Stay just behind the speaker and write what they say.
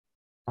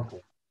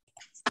Okay.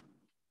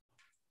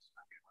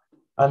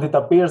 And it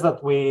appears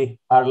that we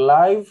are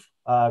live.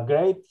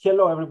 Great.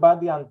 Hello,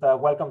 everybody, and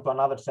welcome to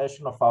another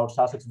session of our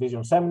Sussex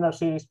Vision Seminar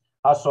Series,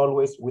 as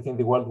always, within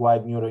the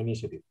Worldwide Neuro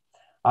Initiative.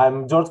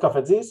 I'm George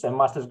Kafetsis, a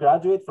master's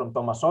graduate from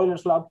Thomas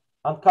Euler's lab,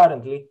 and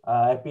currently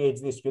a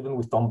PhD student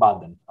with Tom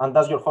Baden. And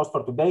as your host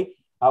for today,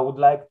 I would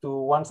like to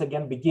once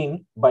again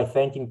begin by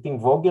thanking Tim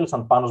Vogels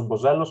and Panos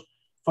Bozelos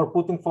for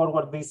putting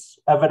forward this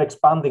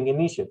ever-expanding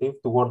initiative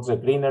towards a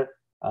greener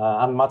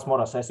and much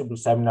more accessible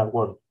seminar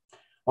world.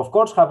 Of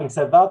course, having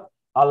said that,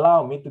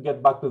 allow me to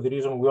get back to the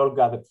reason we all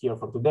gathered here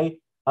for today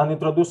and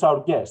introduce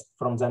our guest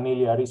from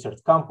Janelia Research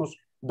Campus,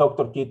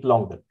 Dr. Kit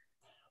Longden.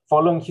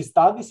 Following his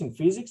studies in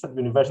physics at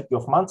the University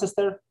of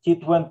Manchester,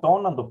 Kit went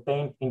on and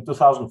obtained in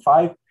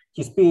 2005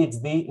 his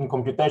PhD in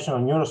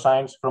computational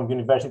neuroscience from the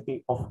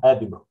University of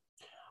Edinburgh.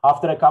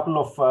 After a couple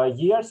of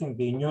years in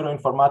the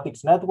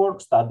neuroinformatics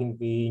network, studying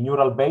the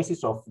neural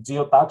basis of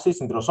geotaxis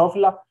in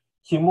Drosophila,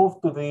 he moved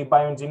to the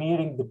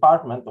bioengineering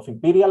department of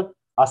Imperial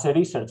as a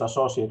research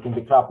associate in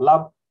the CRAP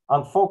lab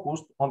and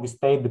focused on the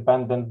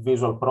state-dependent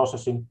visual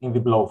processing in the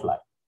blowfly.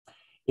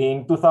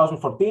 In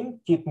 2014,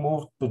 Kit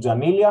moved to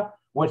Janelia,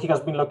 where he has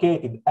been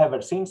located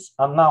ever since,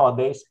 and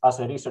nowadays as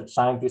a research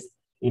scientist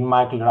in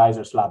Michael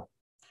Reiser's lab.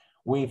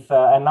 With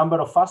a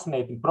number of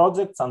fascinating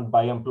projects and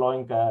by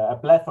employing a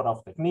plethora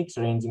of techniques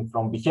ranging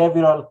from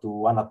behavioral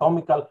to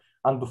anatomical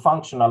and to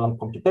functional and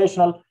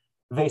computational,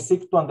 they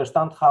seek to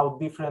understand how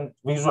different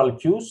visual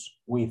cues,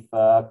 with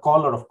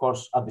color, of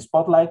course, at the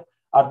spotlight,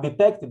 are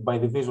detected by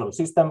the visual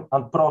system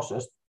and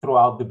processed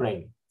throughout the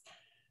brain.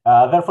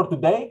 Therefore,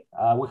 today,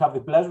 we have the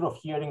pleasure of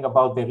hearing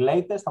about their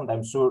latest and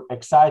I'm sure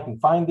exciting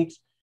findings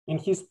in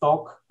his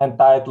talk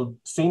entitled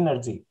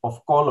Synergy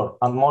of Color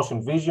and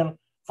Motion Vision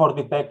for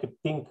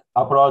Detecting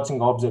Approaching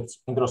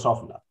Objects in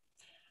Drosophila.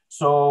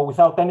 So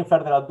without any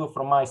further ado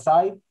from my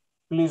side,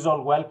 please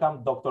all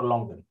welcome Dr.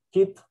 Longden.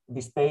 Kit,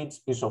 the stage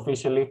is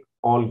officially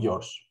all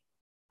yours.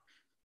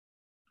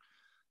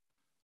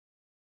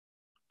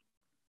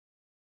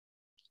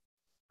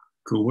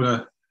 Cool, what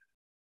a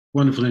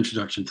wonderful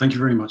introduction. Thank you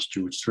very much,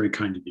 George. It's very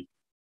kind of you.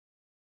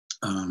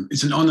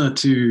 It's an honor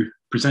to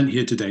present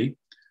here today,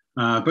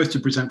 both to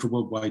present for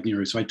Worldwide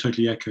Neuro. So I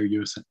totally echo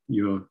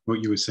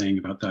what you were saying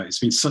about that. It's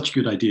been such a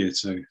good idea.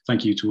 So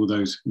thank you to all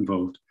those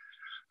involved,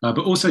 but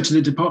also to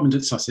the department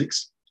at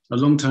Sussex, a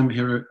long-time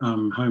hero,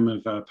 home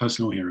of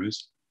personal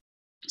heroes.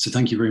 So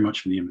thank you very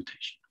much for the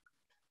invitation.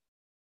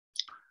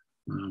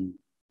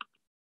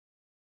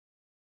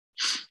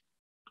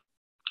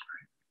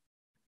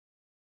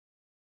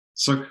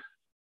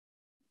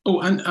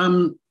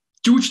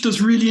 George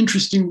does really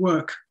interesting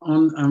work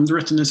on the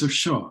retinas of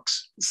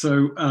sharks.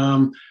 So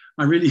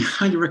I really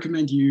highly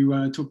recommend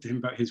you talk to him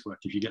about his work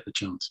if you get the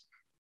chance.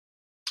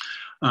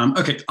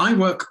 Okay, I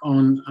work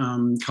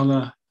on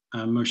color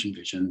motion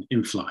vision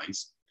in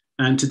flies.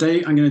 And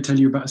today I'm going to tell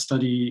you about a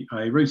study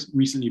I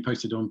recently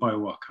posted on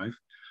bioRxiv,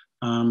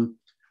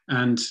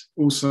 and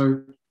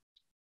also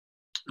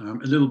a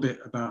little bit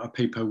about a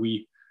paper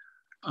we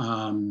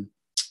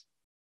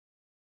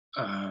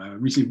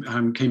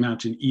recently came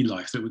out in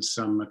eLife that was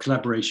a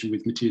collaboration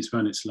with Matthias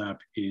Wernitz's lab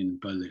in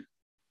Berlin.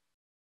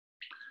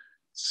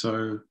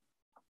 So,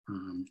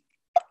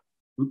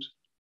 oops,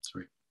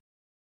 sorry.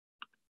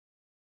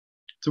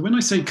 So when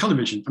I say color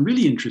vision, I'm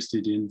really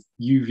interested in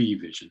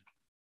UV vision.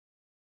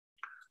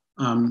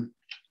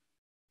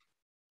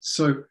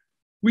 So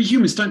we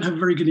humans don't have a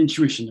very good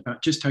intuition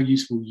about just how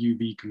useful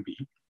UV can be.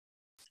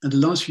 And the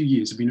last few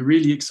years have been a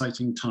really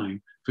exciting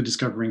time for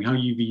discovering how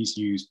UV is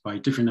used by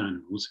different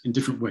animals in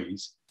different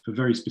ways for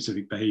very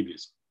specific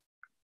behaviors.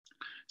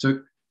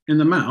 So in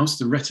the mouse,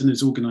 the retina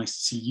is organized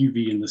to see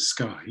UV in the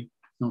sky,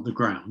 not the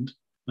ground.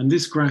 And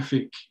this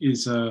graphic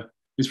is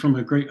from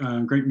a great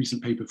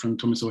recent paper from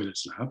Thomas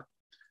Euler's lab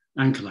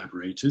and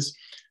collaborators.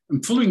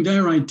 And following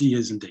their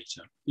ideas and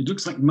data, it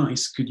looks like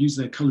mice could use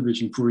their color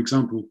vision, for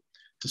example,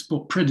 to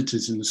spot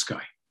predators in the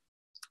sky.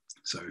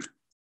 So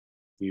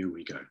here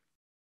we go.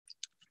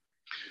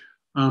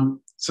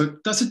 So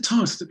that's a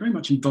task that very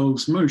much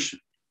involves motion.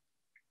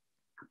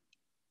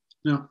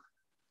 Now,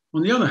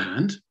 on the other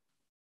hand,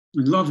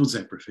 in larval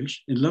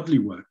zebrafish, in lovely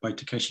work by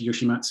Takeshi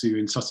Yoshimatsu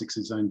in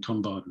Sussex's own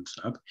Tom Baden's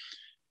lab,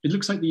 it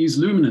looks like they use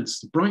luminance,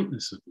 the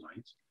brightness of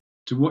light,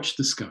 to watch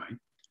the sky,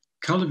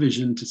 color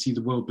vision to see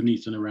the world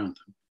beneath and around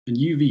them, and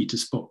UV to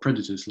spot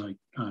predators like,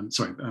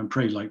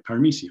 prey like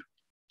paramecia.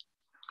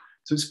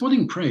 So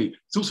spotting prey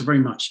is also very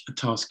much a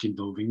task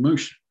involving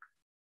motion.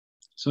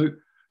 So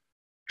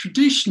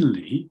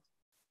traditionally,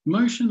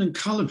 motion and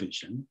color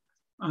vision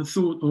are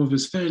thought of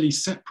as fairly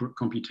separate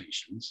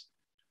computations,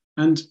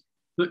 and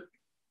that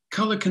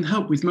color can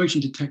help with motion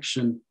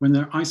detection when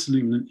there are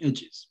isoluminant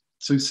edges.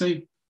 So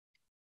say,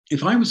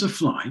 if I was a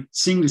fly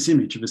seeing this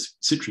image of a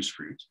citrus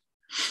fruit,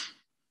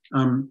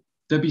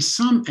 there'd be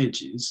some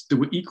edges that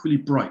were equally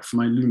bright for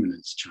my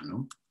luminance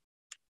channel.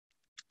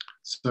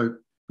 So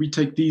we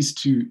take these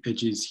two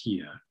edges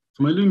here.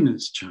 For my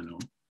luminance channel,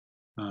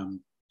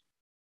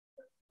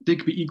 they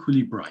could be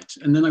equally bright,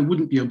 and then I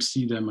wouldn't be able to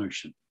see their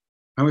motion.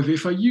 However,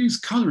 if I use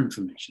color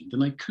information,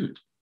 then I could.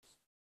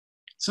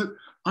 So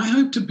I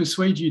hope to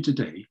persuade you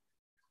today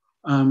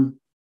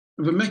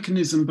of a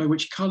mechanism by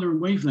which color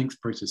and wavelength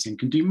processing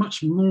can do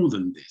much more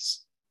than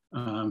this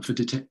for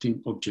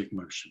detecting object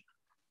motion.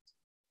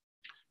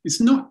 It's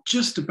not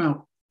just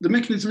about, the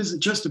mechanism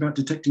isn't just about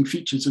detecting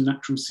features of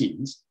natural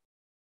scenes,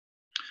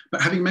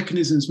 but having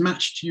mechanisms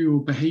matched to your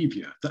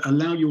behavior that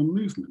allow your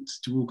movements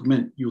to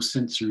augment your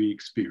sensory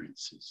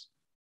experiences.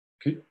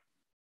 Okay,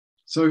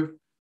 so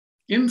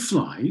in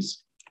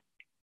flies,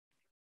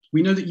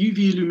 we know that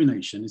UV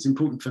illumination is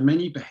important for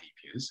many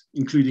behaviors,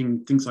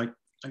 including things like,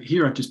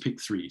 here I've just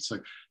picked 3. So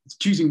it's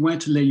choosing where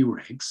to lay your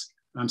eggs,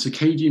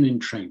 circadian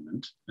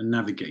entrainment, and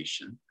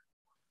navigation.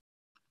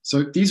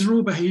 So these are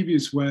all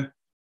behaviors where,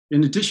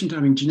 in addition to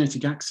having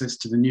genetic access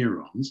to the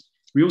neurons,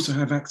 we also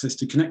have access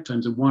to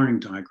connectomes and wiring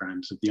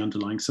diagrams of the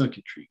underlying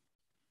circuitry.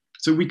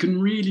 So we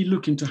can really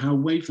look into how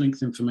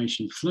wavelength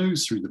information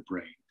flows through the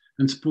brain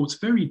and supports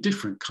very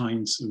different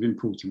kinds of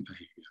important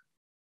behavior.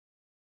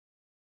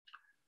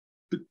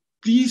 But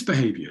these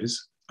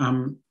behaviors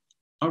are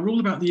all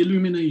about the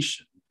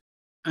illumination.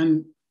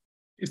 And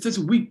if there's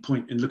a weak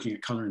point in looking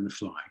at color in the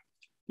fly,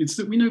 it's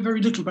that we know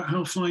very little about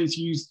how flies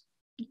use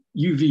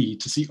UV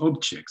to see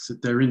objects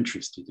that they're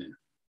interested in.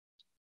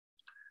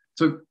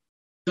 So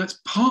that's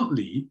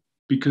partly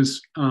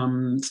because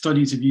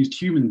studies have used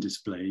human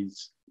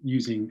displays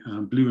using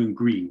blue and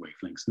green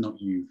wavelengths, not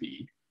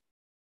UV.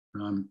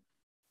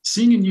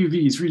 Seeing in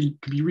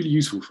UV can be really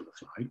useful for the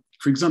fly.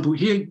 For example,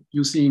 here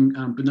you're seeing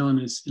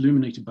bananas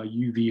illuminated by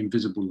UV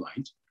invisible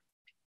light.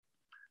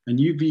 And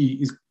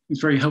UV is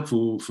very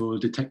helpful for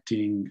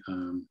detecting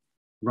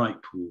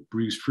ripe or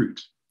bruised fruit.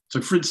 So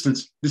for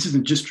instance, this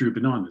isn't just true of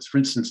bananas. For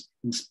instance,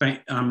 in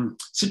Spain,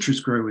 citrus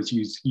growers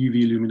use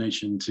UV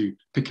illumination to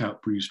pick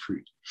out bruised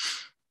fruit.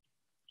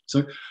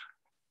 So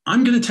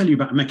I'm going to tell you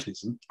about a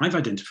mechanism I've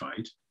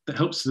identified that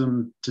helps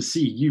them to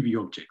see UV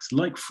objects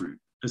like fruit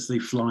as they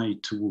fly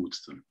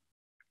towards them.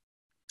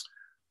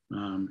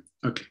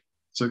 Okay,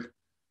 so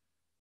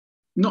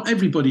not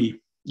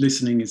everybody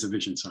listening is a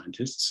vision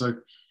scientist. So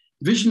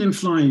vision in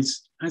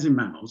flies, as in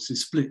mammals,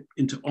 is split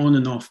into on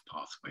and off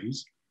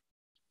pathways.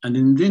 And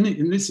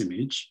in this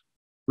image,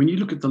 when you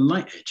look at the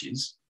light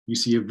edges, you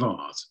see a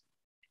vase.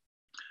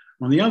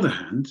 On the other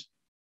hand,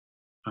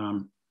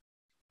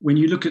 when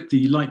you look at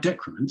the light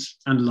decrements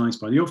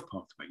analyzed by the off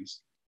pathways,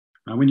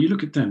 when you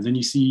look at them, then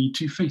you see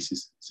 2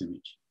 faces in this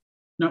image.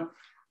 Now,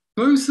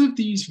 both of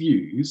these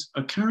views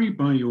are carried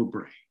by your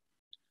brain.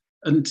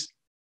 And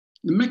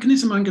the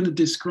mechanism I'm going to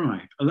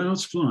describe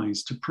allows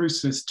flies to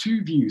process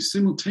 2 views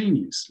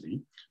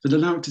simultaneously that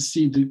allow it to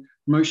see the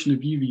motion of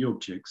UV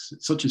objects,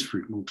 such as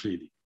fruit, more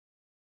clearly.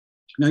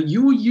 Now,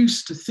 you're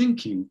used to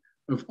thinking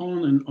of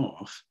on and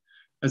off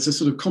as a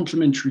sort of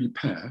complementary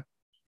pair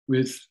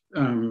with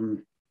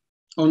on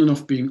and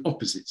off being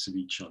opposites of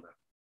each other.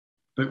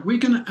 But we're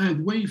going to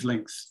add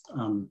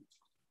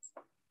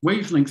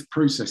wavelength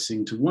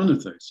processing to one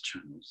of those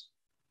channels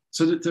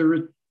so that there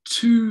are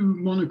 2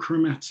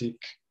 monochromatic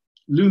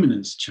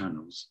luminance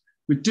channels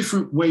with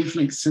different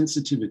wavelength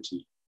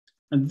sensitivity.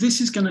 And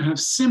this is going to have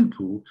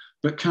simple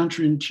but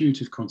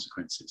counterintuitive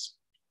consequences.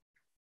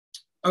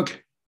 Okay,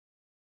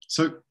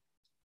 so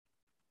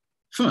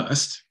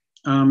first,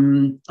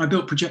 I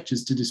built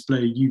projectors to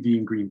display UV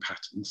and green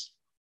patterns.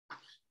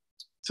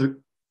 So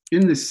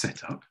in this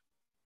setup,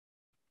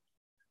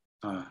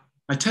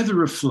 I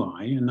tether a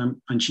fly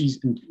and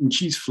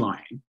she's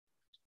flying,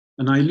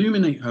 and I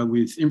illuminate her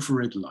with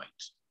infrared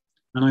light,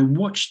 and I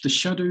watch the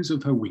shadows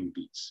of her wing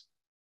beats.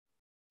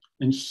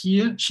 And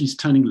here she's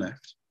turning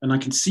left, and I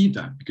can see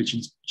that because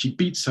she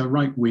beats her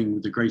right wing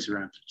with a greater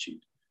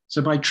amplitude.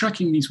 So by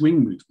tracking these wing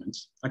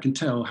movements, I can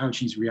tell how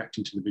she's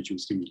reacting to the visual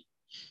stimuli.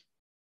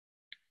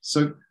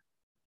 So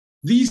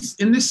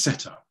in this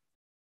setup,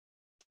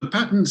 the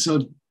patterns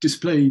are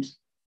displayed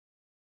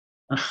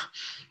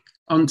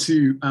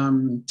onto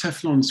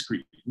Teflon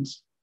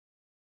screens.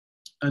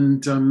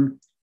 And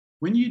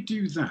when you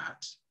do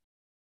that,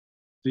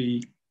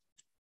 the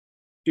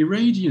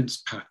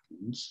irradiance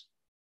patterns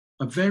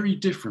are very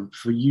different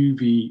for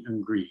UV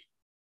and green.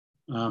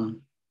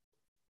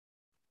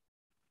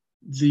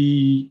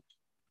 The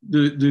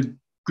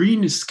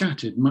green is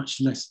scattered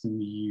much less than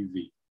the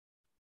UV.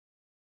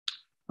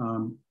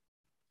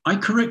 I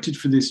corrected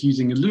for this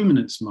using a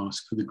luminance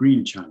mask for the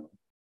green channel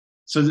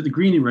so that the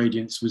green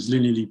irradiance was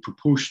linearly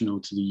proportional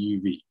to the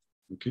UV,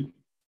 okay?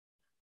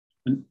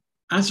 And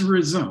as a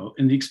result,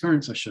 in the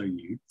experiments I show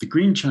you, the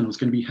green channel is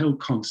going to be held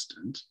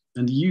constant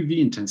and the UV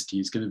intensity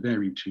is going to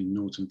vary between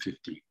 0 and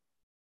 50.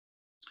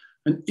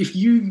 And if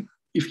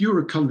you're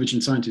a color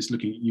vision scientist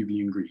looking at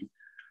UV and green,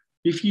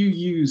 if you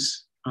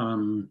use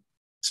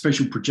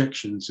spatial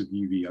projections of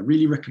UV, I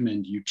really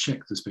recommend you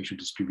check the spatial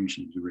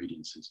distribution of the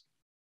irradiances.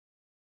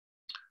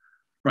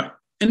 Right,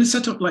 in a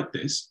setup like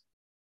this,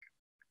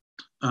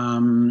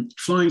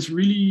 flies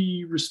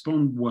really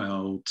respond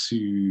well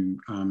to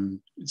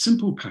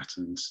simple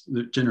patterns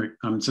that generate,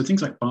 so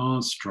things like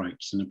bars,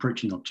 stripes, and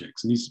approaching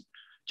objects, and these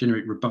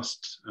generate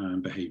robust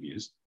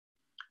behaviors.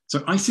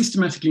 So I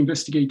systematically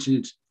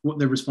investigated what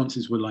their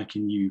responses were like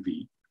in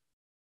UV.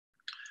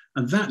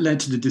 And that led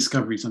to the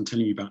discoveries I'm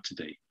telling you about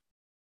today.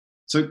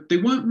 So they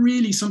weren't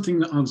really something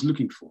that I was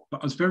looking for,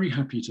 but I was very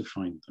happy to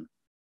find them.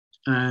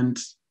 And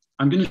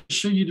I'm going to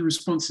show you the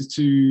responses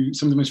to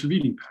some of the most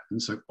revealing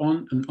patterns, so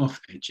on and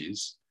off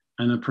edges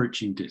and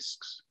approaching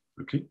disks,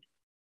 okay?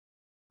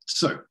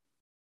 So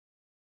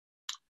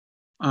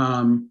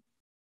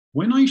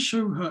when I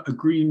show her a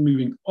green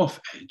moving off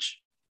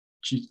edge,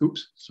 she's going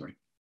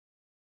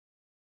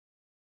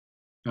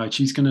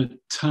to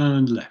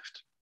turn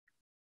left.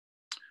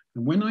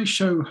 And when I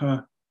show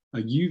her a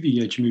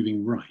UV edge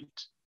moving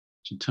right,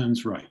 she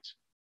turns right.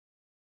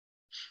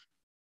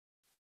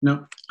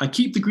 Now, I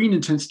keep the green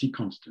intensity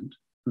constant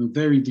and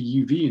vary the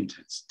UV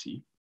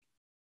intensity.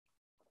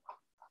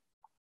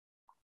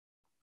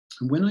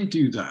 And when I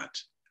do that,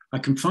 I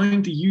can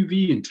find the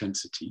UV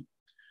intensity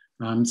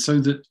so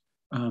that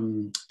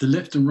the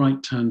left and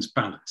right turns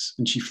balance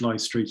and she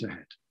flies straight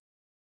ahead.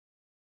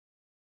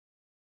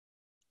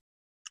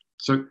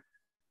 So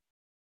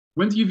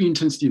when the UV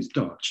intensity is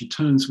dark, she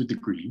turns with the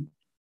green.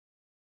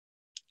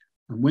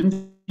 And when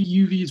the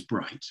UV is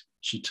bright,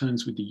 she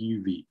turns with the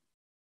UV.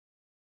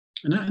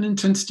 And at an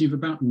intensity of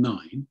about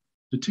 9,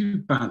 the two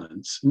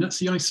balance, and that's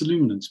the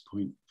isoluminance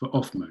point for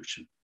off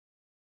motion.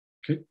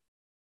 Okay.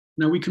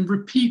 Now we can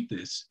repeat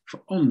this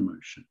for on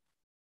motion.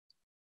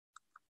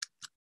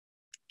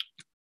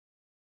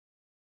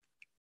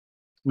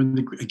 When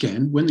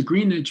the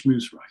green edge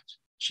moves right,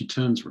 she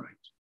turns right.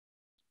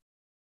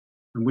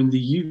 And when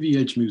the UV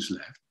edge moves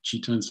left,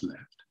 she turns left.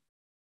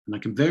 And I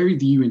can vary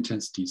the U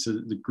intensity so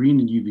that the green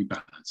and UV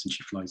balance and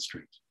she flies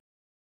straight.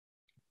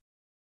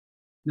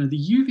 Now the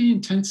UV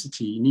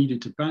intensity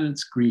needed to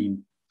balance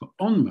green for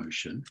on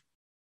motion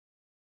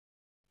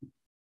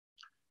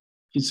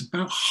is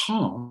about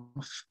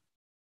half,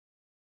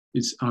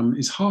 is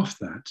half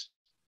that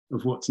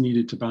of what's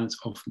needed to balance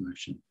off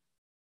motion.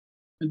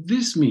 And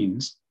this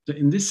means that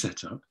in this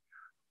setup,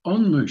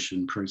 on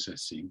motion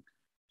processing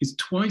is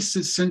twice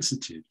as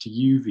sensitive to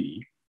UV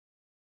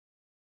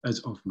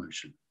as off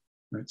motion.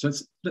 Right? So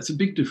that's a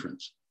big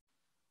difference.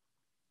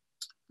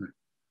 Right.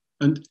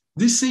 And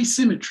this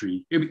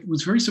asymmetry, it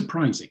was very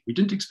surprising. We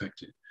didn't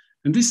expect it.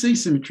 And this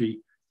asymmetry,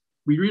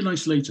 we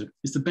realized later,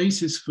 is the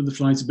basis for the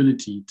fly's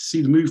ability to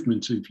see the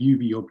movement of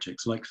UV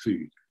objects like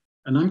food.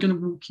 And I'm going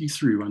to walk you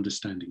through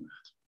understanding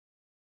that.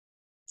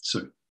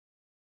 So,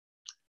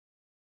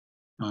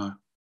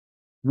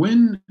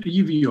 when a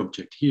UV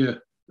object, here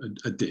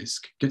a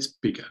disk, gets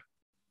bigger,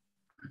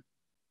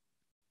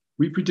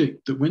 we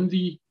predict that when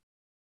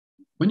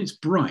it's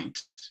bright,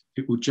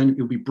 it will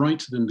be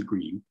brighter than the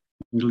green,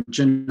 and it'll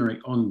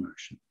generate on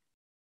motion.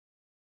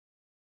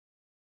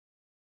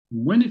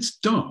 When it's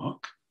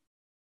dark,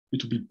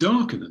 it'll be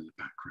darker than the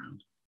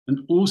background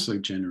and also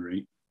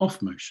generate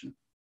off motion.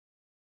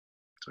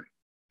 Sorry.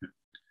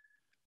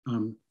 Yeah.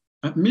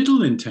 At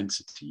middle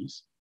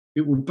intensities,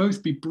 it will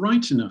both be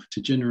bright enough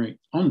to generate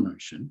on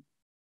motion,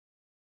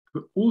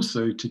 but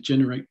also to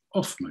generate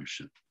off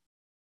motion.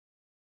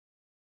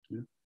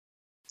 Yeah.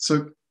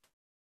 So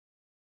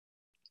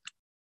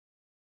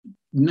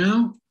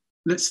now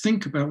let's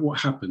think about what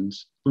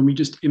happens when we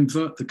just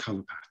invert the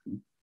color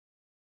pattern.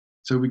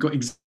 So we've got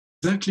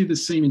exactly the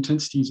same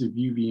intensities of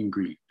UV and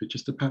green, but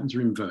just the patterns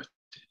are inverted.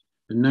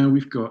 And now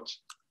we've got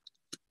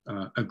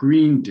a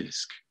green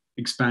disk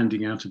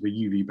expanding out of a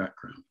UV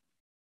background.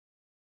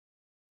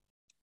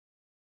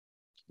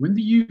 When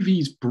the UV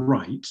is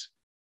bright,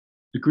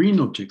 the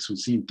green objects will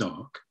seem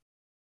dark,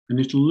 and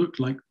it'll look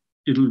like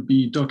it'll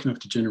be dark enough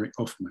to generate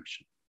off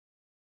motion.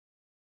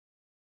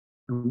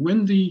 And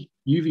when the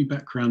UV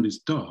background is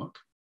dark,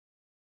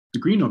 the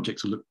green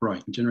objects will look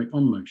bright and generate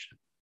on motion.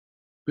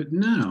 But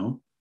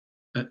now,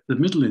 at the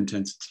middle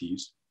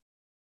intensities,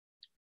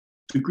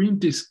 the green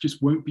disk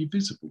just won't be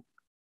visible.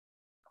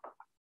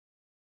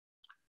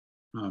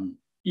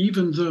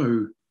 Even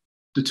though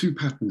the two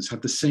patterns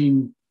have the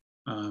same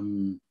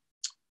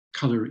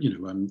color,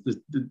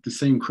 the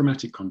same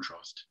chromatic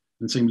contrast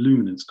and same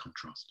luminance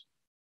contrast.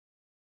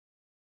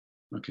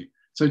 Okay,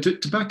 so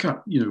to back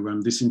up,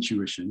 this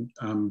intuition,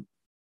 I'm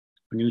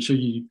going to show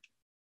you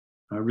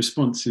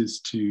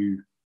responses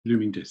to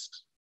looming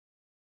disks.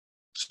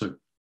 So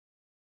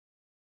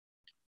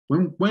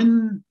when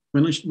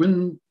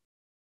the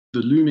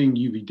looming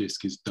UV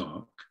disk is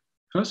dark,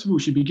 first of all,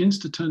 she begins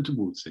to turn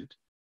towards it,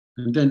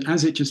 and then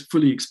as it just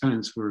fully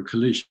expands for a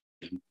collision,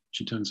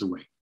 she turns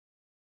away.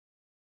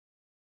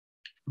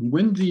 And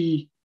when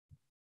the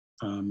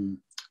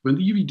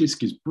UV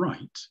disk is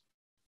bright,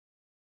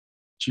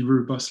 she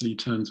robustly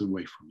turns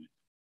away from it.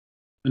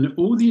 And at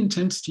all the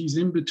intensities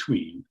in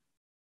between,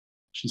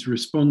 she's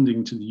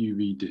responding to the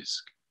UV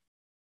disk.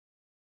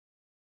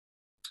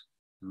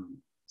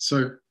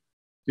 So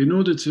in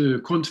order to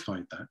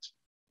quantify that,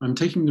 I'm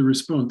taking the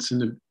response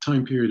in a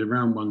time period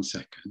around 1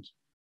 second,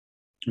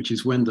 which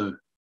is when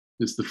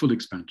there's the full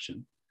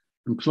expansion,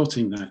 and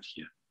plotting that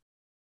here.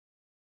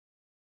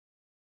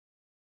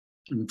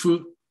 And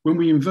when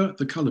we invert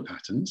the color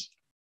patterns,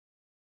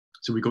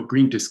 so we've got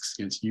green disks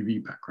against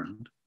UV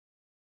background,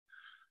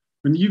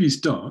 When the UV is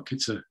dark,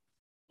 it's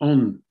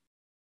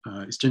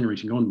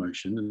generating on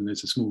motion, and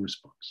there's a small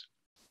response.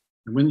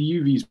 And when the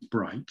UV is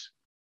bright,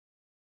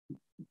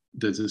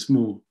 there's a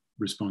small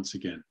response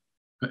again.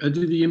 But at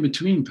the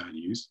in-between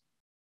values,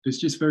 there's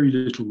just very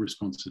little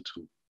response at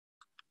all.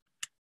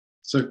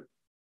 So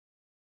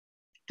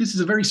this is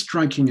a very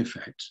striking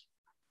effect,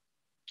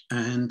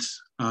 and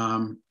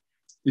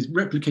it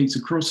replicates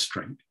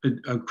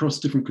across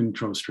different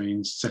control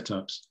strains,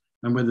 setups,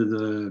 and whether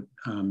the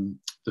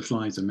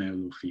flies are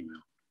male or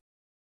female.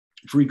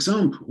 For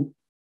example,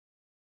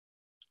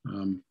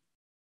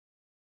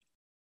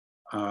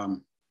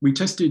 we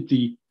tested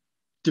the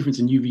difference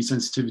in UV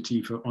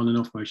sensitivity for on and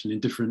off motion in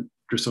different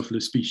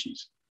Drosophila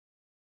species.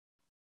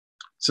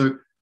 So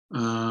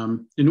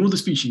in all the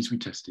species we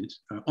tested,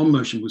 on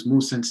motion was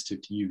more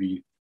sensitive to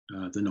UV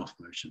than off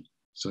motion.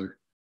 So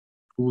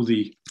all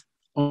the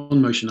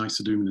on motion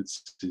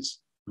isoluminescences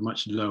are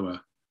much lower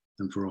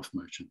than for off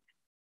motion.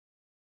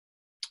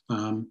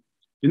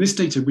 In this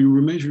data, we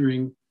were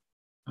measuring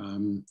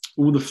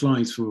all the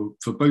flies for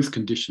both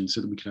conditions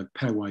so that we could have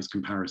pairwise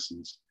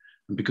comparisons.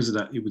 And because of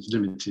that, it was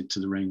limited to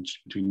the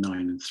range between 9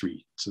 and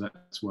 3. So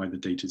that's why the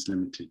data is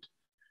limited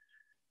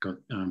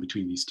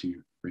between these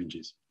two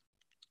ranges.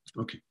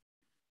 Okay.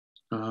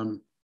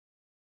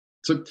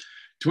 So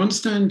to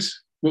understand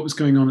what was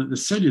going on at the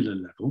cellular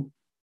level,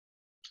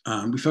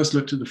 we first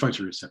looked at the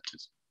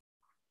photoreceptors.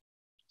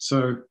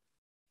 So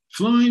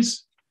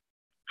flies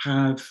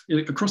have,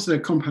 across their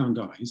compound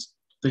eyes,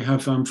 they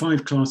have 5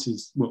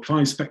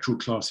 spectral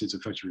classes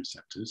of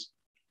photoreceptors.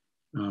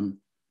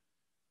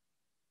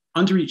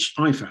 Under each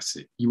eye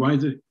facet, you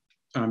either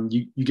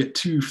you get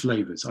 2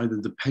 flavors, either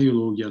the pale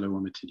or yellow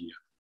ommatidia.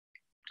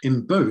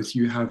 In both,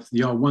 you have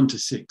the R1 to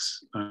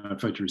 6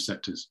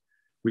 photoreceptors,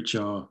 which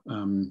are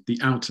the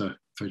outer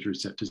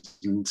photoreceptors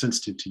and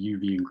sensitive to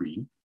UV and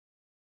green.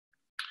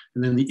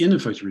 And then the inner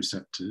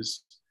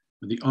photoreceptors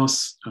are the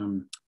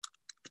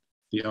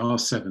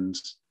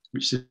R7s,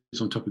 which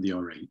sits on top of the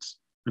R8s.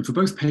 And for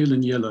both pale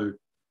and yellow,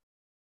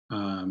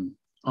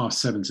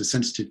 R7s are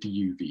sensitive to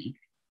UV.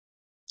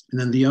 And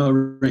then the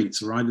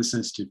R8s are either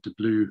sensitive to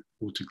blue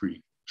or to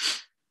green.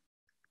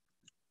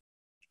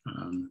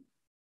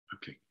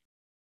 Okay.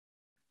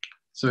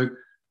 So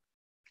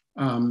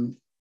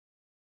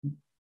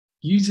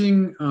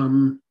using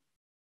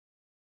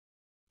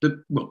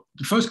the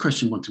first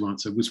question I want to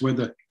answer was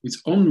whether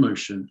it's on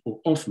motion or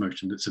off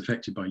motion that's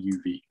affected by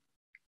UV.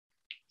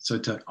 So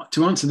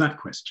to answer that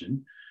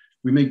question,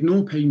 we made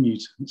Norpay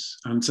mutants.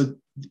 So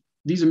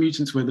these are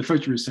mutants where the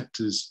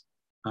photoreceptors,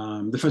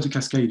 the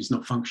photocascade is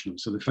not functional,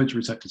 so the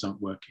photoreceptors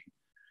aren't working.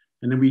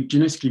 And then we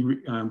genetically,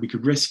 we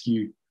could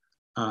rescue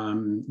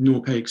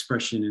Norpay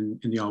expression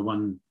in the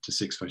R1 to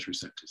 6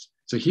 photoreceptors.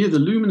 So here the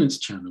luminance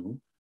channel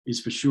is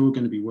for sure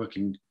going to be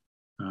working,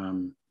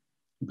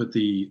 but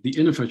the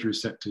inner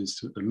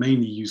photoreceptors that are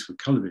mainly used for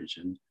color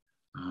vision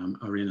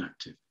are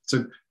inactive.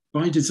 So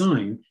by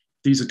design,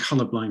 these are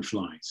colorblind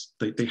flies.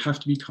 They have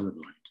to be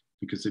colorblind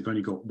because they've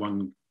only got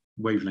one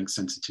wavelength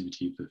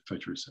sensitivity of the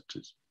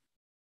photoreceptors.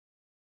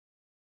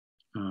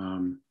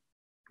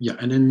 Yeah,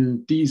 and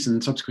in these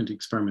and subsequent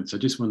experiments, I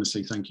just want to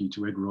say thank you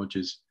to Ed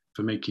Rogers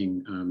for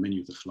making many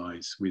of the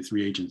flies with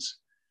reagents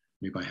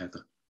made by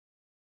Heather.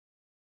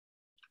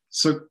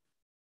 So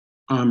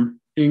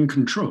in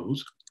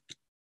controls,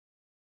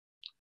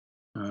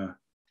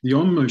 the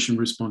on-motion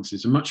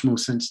responses are much more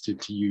sensitive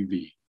to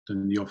UV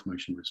than the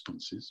off-motion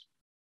responses.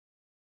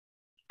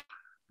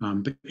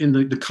 But in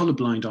the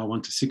colorblind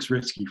R1 to 6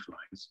 rescue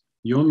flies,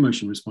 the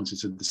on-motion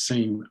responses are the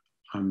same,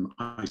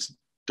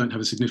 don't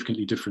have a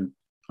significantly different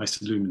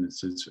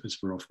isoluminance as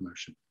for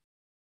off-motion.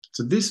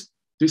 So this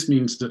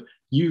means that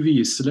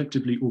UV is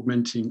selectively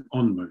augmenting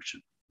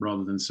on-motion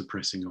rather than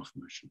suppressing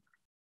off-motion.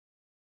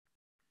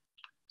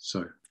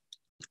 So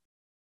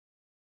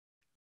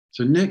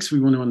next we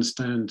want to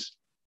understand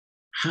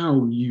how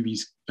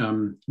UVs,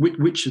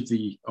 which of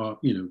the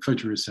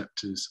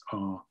photoreceptors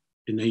are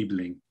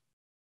enabling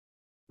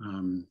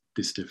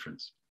this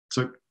difference.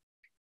 So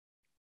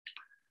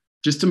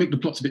just to make the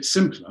plots a bit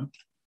simpler,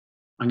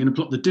 I'm going to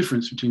plot the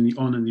difference between the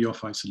on and the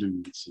off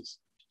isoluminances.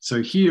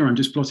 So here I'm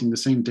just plotting the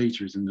same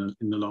data as in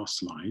the last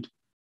slide.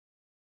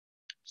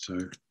 So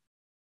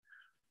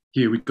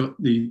here we've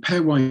got the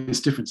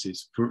pairwise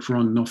differences for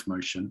on and off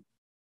motion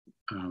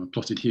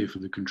plotted here for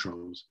the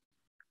controls.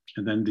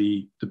 And then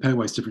the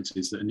pairwise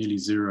differences that are nearly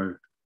 0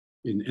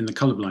 in the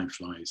colorblind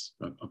flies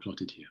are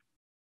plotted here.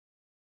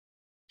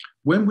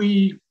 When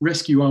we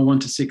rescue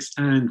R1 to 6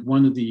 and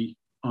one of the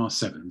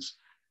R7s,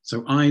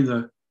 so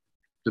either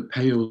the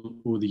pale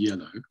or the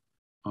yellow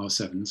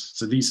R7s,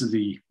 so these are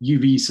the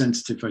UV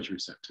sensitive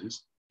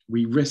photoreceptors,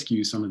 we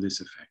rescue some of this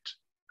effect.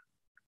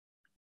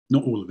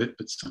 Not all of it,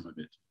 but some of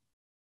it.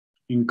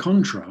 In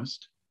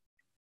contrast,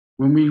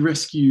 when we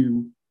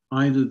rescue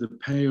either the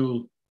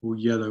pale or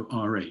yellow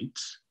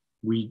R8s,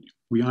 we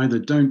either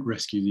don't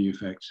rescue the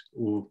effect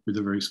or with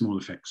a very small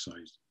effect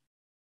size.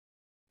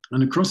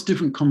 And across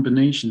different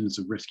combinations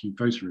of rescue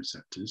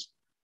photoreceptors,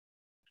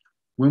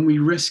 when we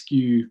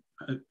rescue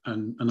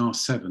an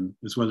R7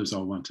 as well as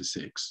R1 to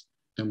 6,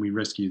 then we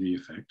rescue the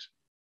effect.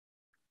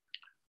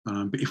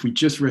 But if we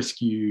just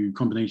rescue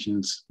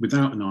combinations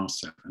without an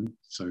R7,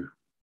 so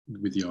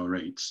with the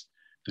R8s,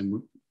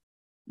 then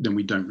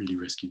we don't really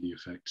rescue the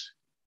effect,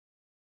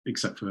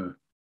 except for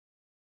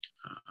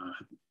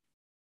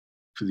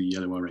the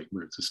yellow R8,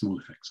 where it's a small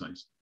effect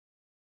size.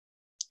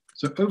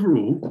 So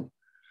overall,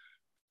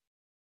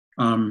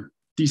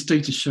 these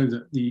data show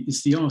that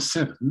it's the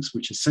R7s,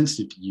 which are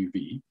sensitive to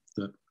UV,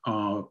 that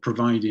are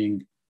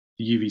providing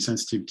the UV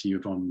sensitivity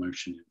of on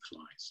motion in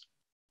flies.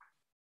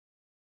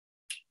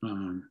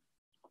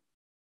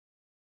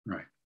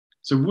 Right.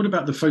 So what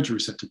about the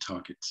photoreceptor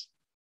targets?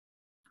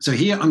 So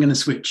here I'm going to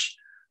switch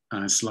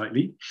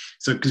slightly.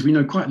 So because we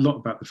know quite a lot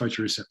about the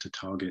photoreceptor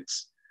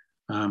targets,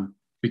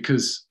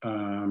 because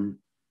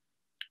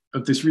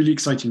of this really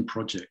exciting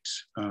project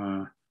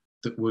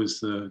that was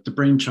the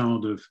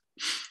brainchild of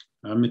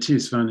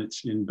Matthias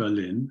Wernet in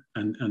Berlin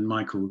and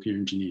Michael here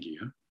in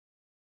Janelia.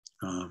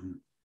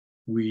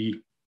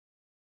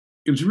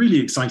 It was a really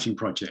exciting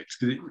project.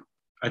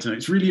 I don't know,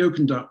 it's really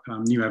opened up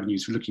new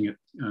avenues for looking at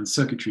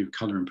circuitry of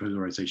color and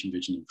polarization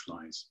vision in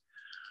flies.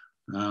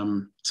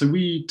 So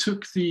we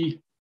took the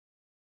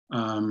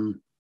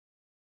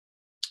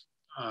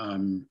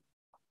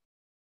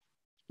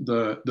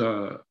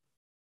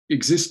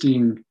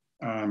existing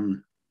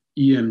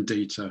EM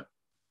data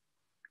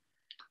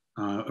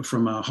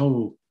from a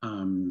whole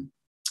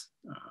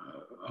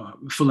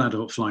full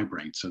adult fly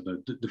brain, so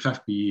the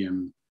FAFB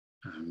EM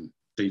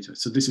data.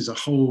 So this is a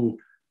whole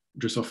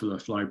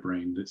Drosophila fly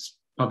brain that's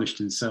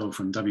published in Cell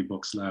from David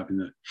Bock's lab in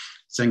the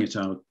Zeng et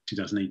al.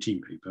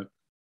 2018 paper.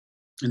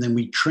 And then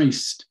we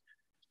traced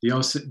the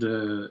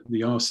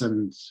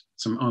R7,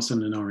 some R7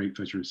 and R8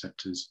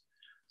 photoreceptors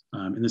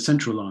in the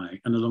central eye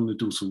and along the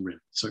dorsal rim.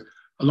 So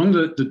along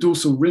the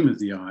dorsal rim of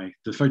the eye,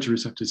 the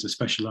photoreceptors are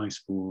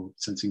specialized for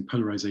sensing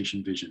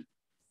polarization vision.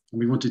 And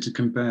we wanted to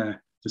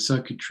compare the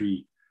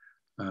circuitry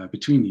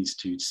between these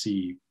two to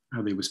see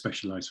how they were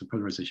specialized for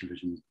polarization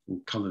vision or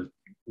color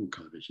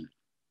vision.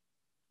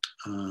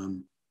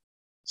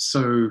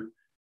 So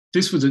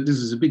this was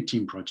a big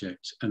team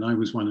project, and I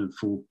was one of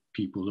 4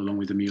 people, along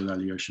with Emil,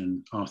 Alyosha,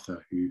 and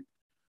Arthur, who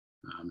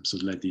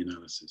sort of led the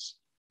analysis.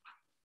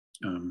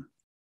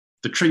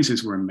 The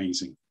traces were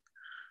amazing.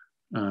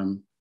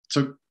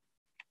 So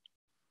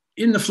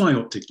in the fly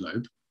optic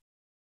lobe,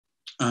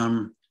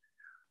 R1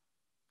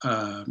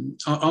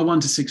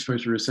 to 6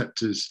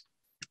 photoreceptors.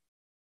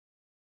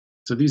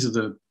 So these are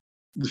the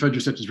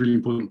photoreceptors really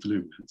important for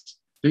luminance.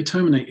 They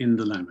terminate in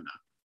the lamina,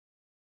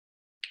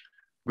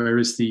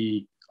 whereas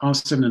the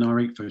R7 and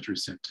R8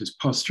 photoreceptors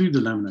pass through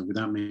the lamina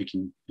without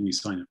making any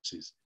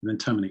synapses and then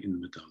terminate in the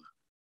medulla.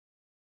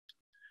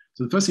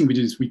 So the first thing we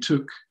did is we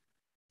took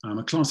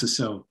a class of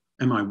cell,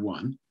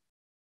 MI1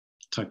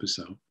 type of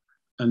cell,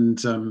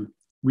 and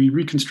we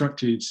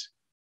reconstructed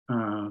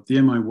the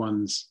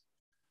MI1s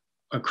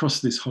across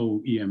this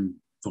whole EM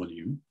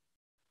volume.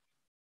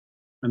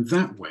 And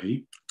that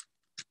way,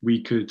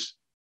 we could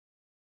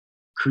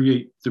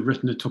create the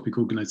retinotopic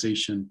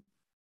organization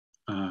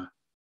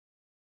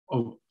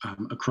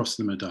across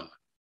the medulla.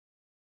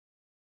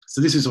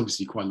 So this is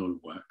obviously quite a lot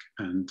of work,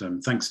 and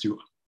thanks to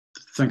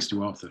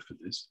Arthur for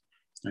this.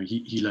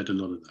 He led a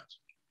lot of that.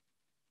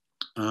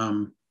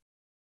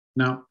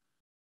 Now,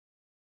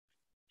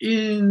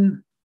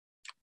 in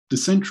the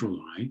central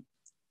eye,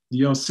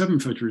 the R7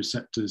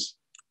 photoreceptors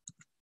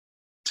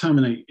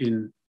terminate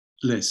in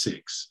layer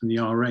 6, and the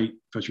R8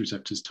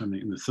 photoreceptors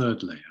terminate in the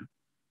 3rd layer.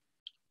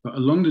 But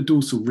along the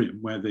dorsal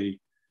rim,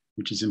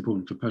 which is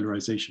important for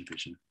polarization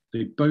vision,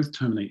 they both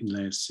terminate in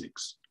layer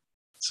 6.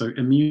 So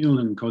Emil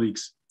and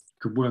colleagues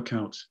could work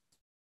out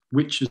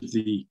which of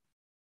the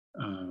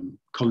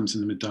columns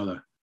in the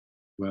medulla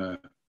were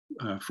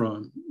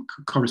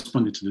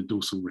corresponded to the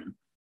dorsal rim.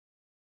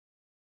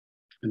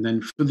 And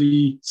then for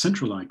the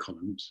central eye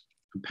columns,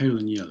 pale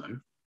and yellow,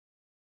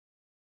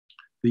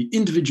 the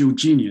individual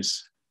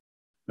genius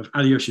of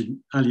Alyosha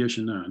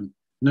Nern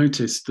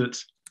noticed that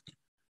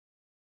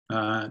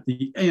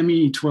the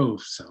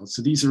AME12 cells,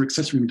 so these are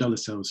accessory medulla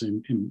cells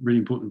really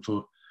important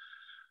for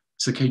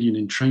circadian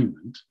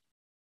entrainment.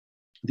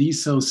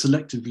 These cells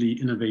selectively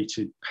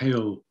innervated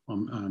pale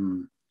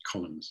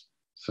columns.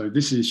 So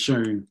this is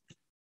shown,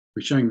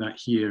 we're showing that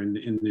here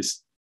in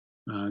this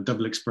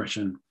double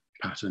expression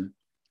pattern,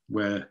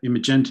 where in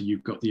magenta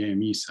you've got the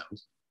AME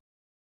cells.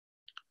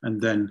 And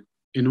then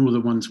in all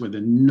the ones where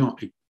they're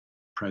not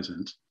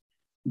present,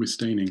 we're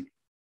staining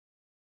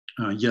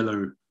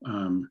yellow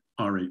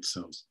R8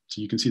 cells.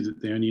 So you can see that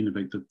they only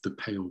innervate the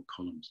pale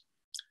columns.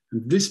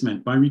 And this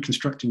meant by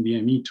reconstructing the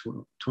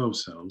AME12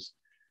 cells,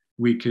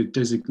 we could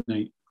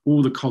designate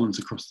all the columns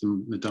across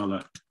the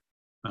medulla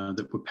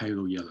that were pale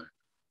or yellow.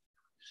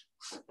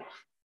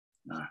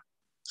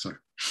 So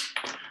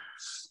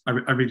I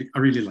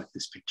really like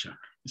this picture.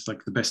 It's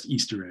like the best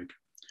Easter egg.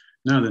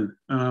 Now then,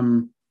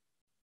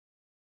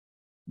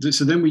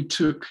 so then we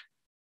took,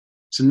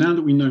 so now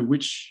that we know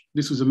which,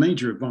 this was a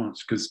major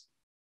advance, because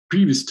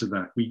previous to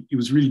that, it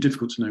was really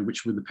difficult to know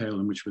which were the pale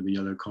and which were the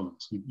yellow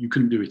columns. You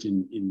couldn't do it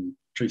in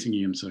tracing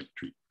EM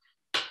circuitry.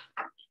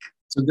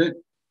 So that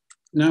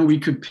now we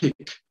could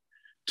pick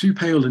 2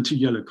 pale and 2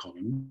 yellow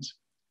columns,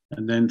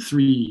 and then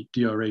 3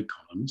 DRA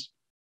columns,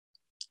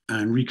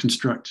 and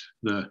reconstruct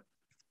the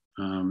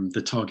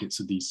targets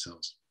of these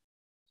cells.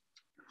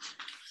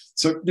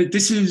 So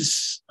this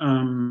is a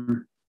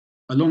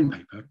long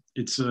paper.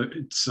 It's a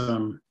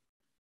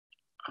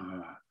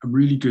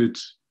really good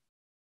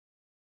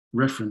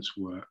reference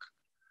work.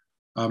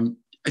 I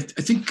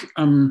think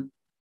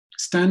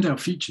standout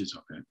features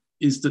of it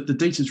is that the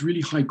data is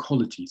really high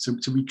quality. So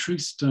we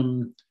traced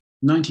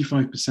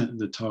 95% of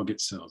the target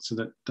cells. So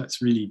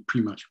that's really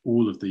pretty much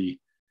all of the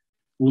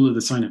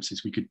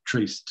synapses we could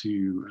trace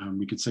to,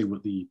 we could say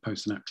what the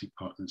postsynaptic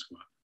partners were.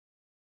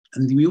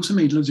 And we also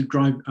made loads of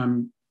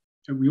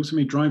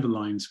driver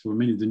lines for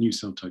many of the new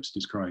cell types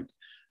described.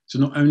 So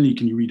not only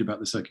can you read about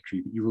the circuitry,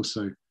 but you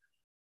also,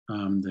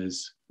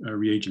 there's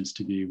reagents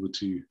to be able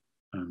to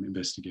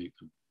investigate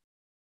them.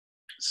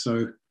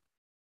 So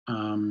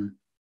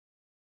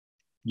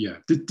yeah,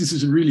 this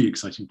is a really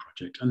exciting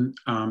project, and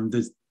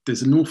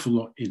there's an awful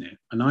lot in it.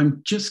 And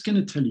I'm just going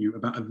to tell you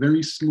about a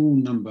very small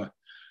number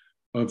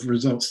of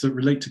results that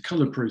relate to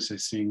color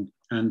processing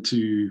and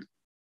to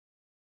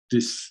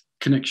this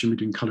connection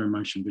between color and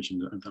motion vision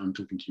that I'm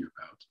talking to you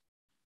about.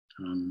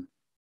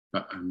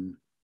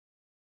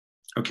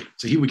 Okay,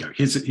 so here we go.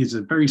 Here's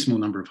a very small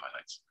number of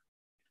highlights.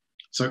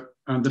 So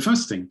the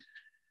first thing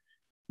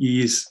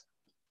is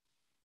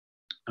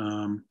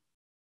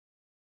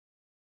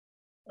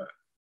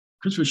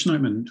Christopher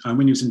Schneitman,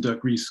 when he was in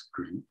Dirk Ries's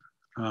group,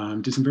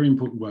 did some very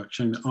important work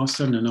showing that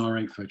R7 and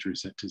R8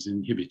 photoreceptors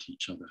inhibit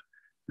each other,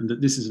 and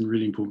that this is a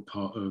really important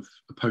part of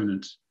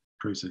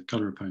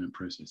color opponent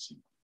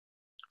processing.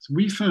 So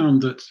we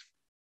found that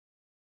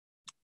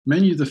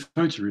many of the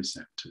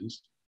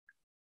photoreceptors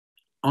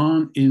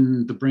aren't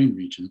in the brain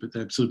region, but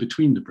they're sort of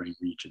between the brain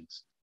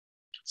regions.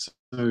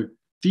 So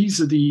these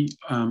are the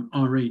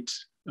R8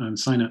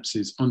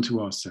 synapses onto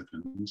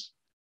R7s,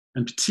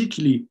 and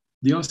particularly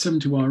the R7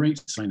 to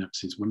R8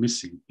 synapses were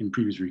missing in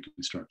previous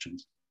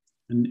reconstructions.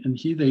 And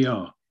here they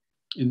are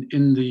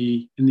in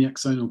the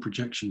axonal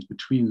projections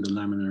between the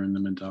lamina and the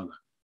medulla.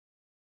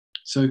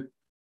 So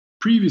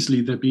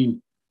previously there'd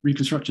been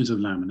reconstructions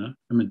of lamina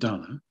and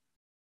medulla,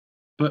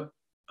 but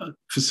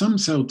for some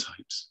cell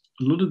types,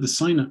 a lot of the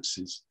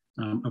synapses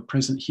are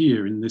present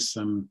here in this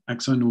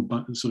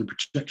axonal sort of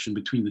projection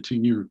between the 2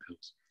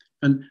 neuropils.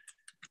 And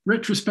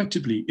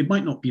retrospectively, it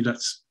might not be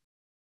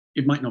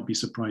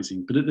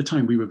surprising, but at the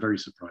time we were very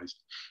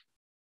surprised.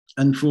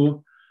 And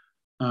for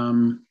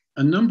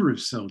a number of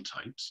cell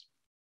types,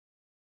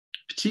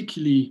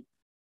 particularly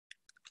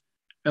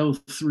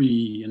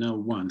L3 and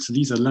L1, so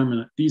these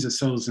are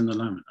cells in the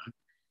lamina,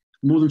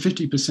 more than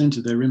 50%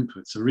 of their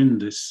inputs are in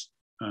this,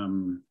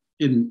 in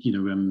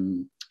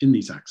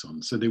these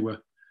axons. So they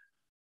were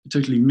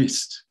totally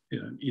missed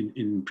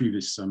in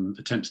previous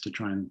attempts to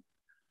try and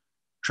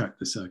track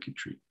the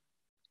circuitry.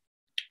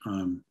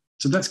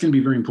 So that's going to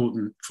be very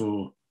important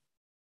for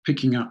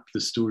picking up the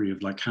story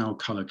of like how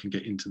color can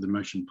get into the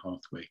motion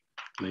pathway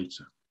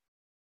later.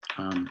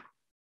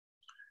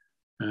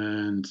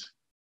 And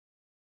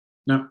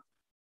now,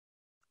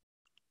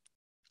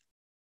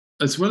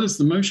 as well as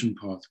the motion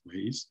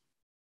pathways,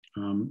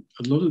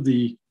 a lot of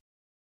the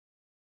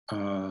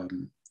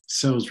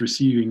cells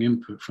receiving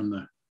input from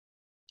the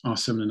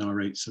R7 and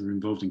R8s that are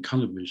involved in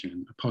color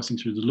vision are passing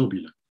through the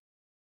lobula.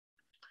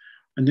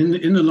 And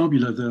in the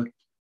lobula,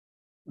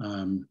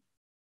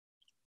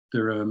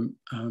 there are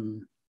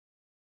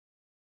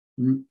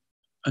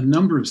a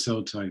number of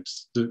cell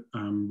types that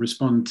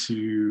respond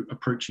to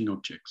approaching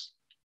objects.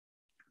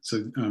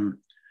 So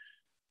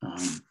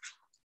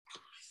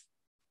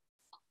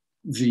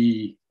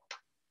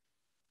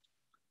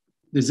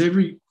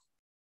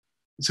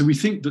so we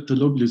think that the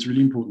lobula is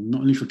really important,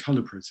 not only for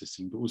color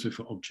processing, but also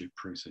for object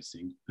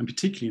processing, and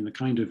particularly in the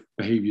kind of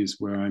behaviors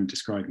where I'm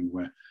describing,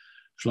 where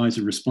flies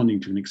are responding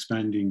to an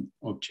expanding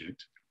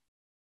object.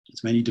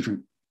 There's many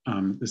different,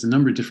 there's a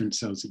number of different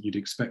cells that you'd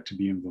expect to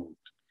be involved.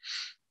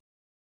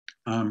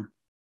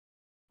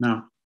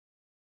 Now,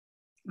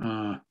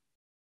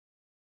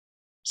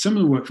 some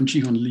of the work from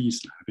Chi-Hon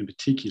Lee's lab in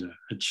particular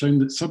had shown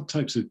that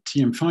subtypes of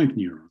TM5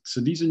 neurons, so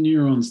these are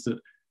neurons that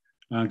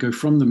go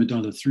from the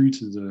medulla through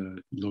to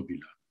the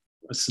lobula,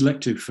 are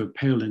selective for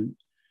pale and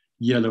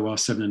yellow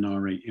R7 and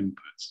R8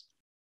 inputs.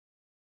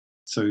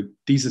 So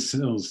these are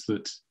cells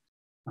that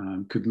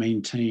could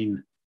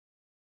maintain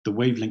the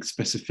wavelength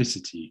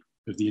specificity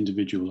of the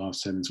individual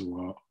R7s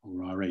or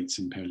R8s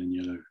in pale and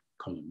yellow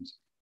columns.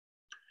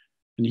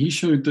 And he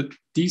showed that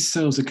these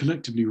cells are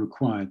collectively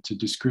required to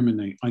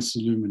discriminate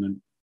isoluminant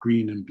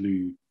green and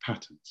blue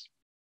patterns.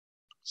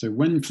 So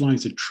when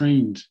flies are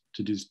trained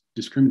to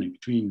discriminate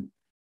between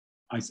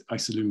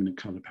isoluminant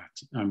color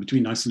patterns,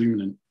 between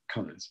isoluminant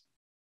colors,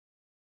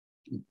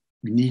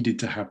 we needed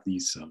to have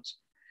these cells.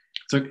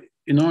 So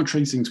in our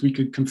tracings, we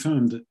could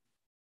confirm that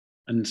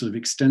and sort of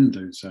extend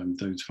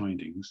those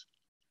findings.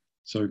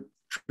 So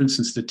for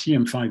instance, the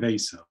TM5A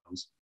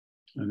cells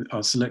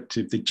are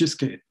selective. They just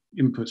get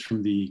inputs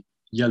from the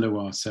yellow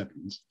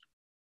R7s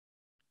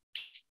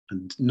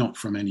and not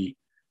from any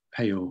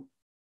pale,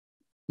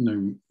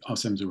 no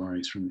R7s or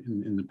R8s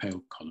in the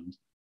pale columns.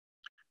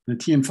 And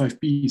the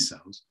TM5B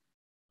cells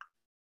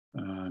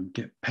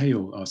get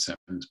pale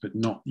R7s, but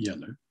not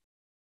yellow.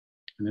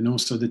 And then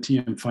also the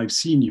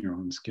TM5C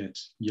neurons get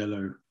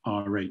yellow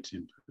R8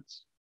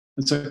 inputs.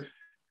 And so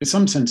in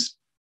some sense,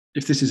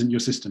 if this isn't your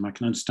system, I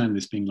can understand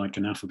this being like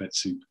an alphabet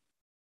soup.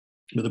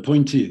 But the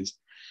point is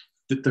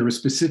that there are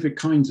specific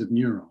kinds of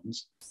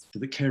neurons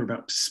that care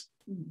about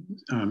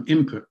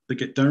input, that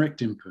get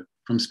direct input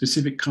from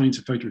specific kinds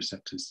of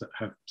photoreceptors that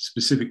have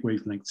specific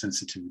wavelength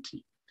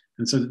sensitivity.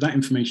 And so that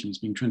information is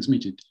being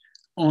transmitted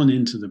on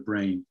into the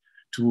brain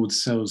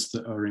towards cells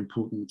that are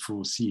important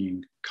for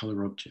seeing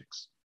color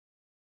objects.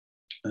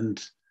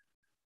 And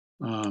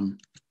okay,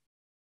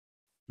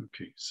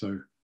 so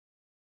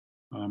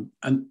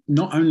and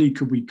not only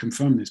could we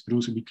confirm this, but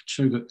also we could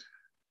show that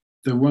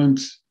there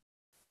weren't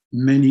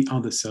many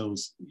other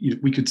cells. You know,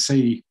 we could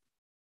say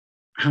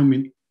how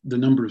many, the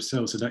number of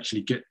cells that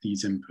actually get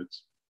these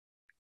inputs.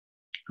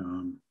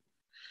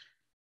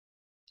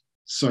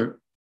 So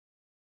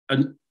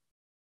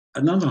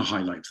another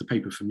highlight of the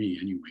paper for me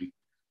anyway,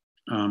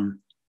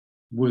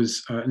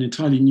 was an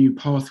entirely new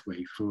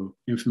pathway for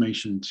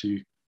information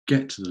to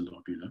get to the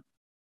lobula,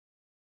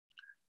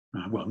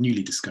 well,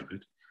 newly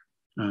discovered.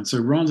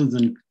 So rather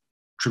than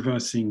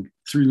traversing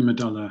through the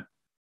medulla,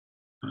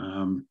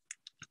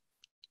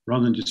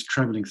 rather than just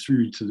traveling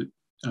through to the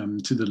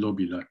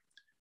lobula,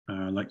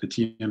 like the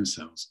TM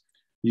cells,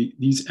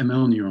 these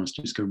ML neurons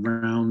just go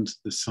round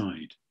the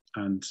side,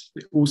 and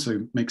they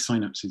also make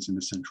synapses in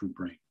the central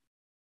brain.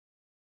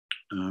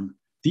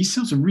 These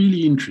cells are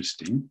really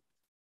interesting,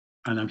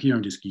 and I'm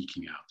just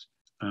geeking out.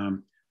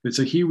 But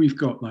so here we've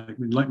got, like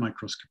light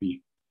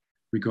microscopy,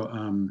 we've got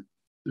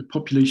the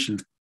population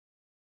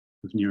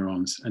of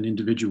neurons and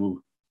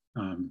individual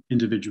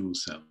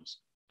cells.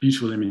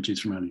 Beautiful images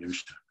from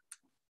Alyosha.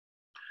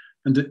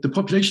 And the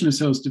population of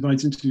cells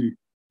divides into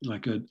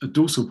like a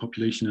dorsal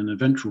population and a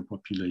ventral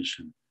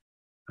population.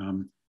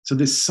 So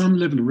there's some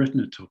level of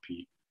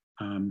retinotopy.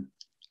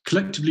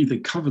 Collectively, they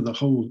cover the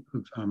whole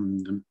of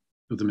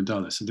the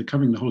medulla, so they're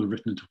covering the whole of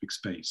retinotopic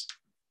space.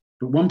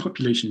 But one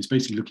population is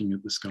basically looking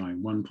at the sky,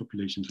 and one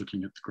population is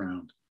looking at the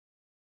ground.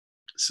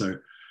 So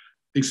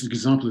it's an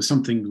example of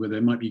something where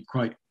there might be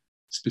quite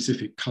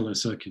specific color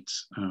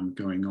circuits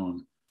going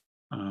on,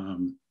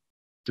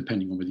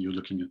 depending on whether you're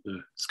looking at the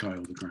sky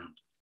or the ground.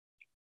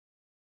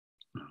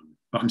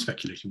 But I'm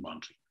speculating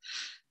wildly.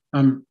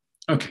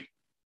 Okay,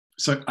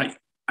 so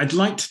I'd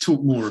like to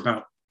talk more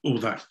about all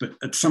that, but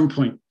at some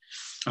point,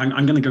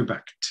 I'm going to go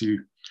back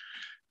to,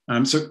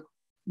 so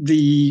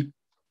the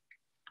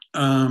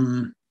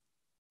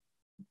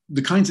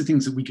kinds of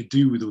things that we could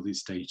do with all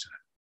this data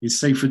is,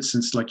 say, for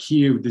instance, like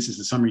here, this is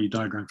a summary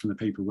diagram from the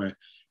paper where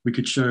we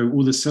could show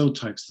all the cell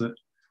types that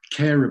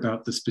care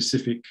about the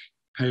specific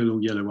pale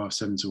or yellow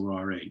R7s or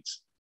R8s.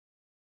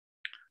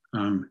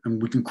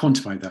 And we can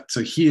quantify that.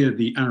 So here,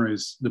 the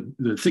arrows,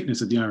 the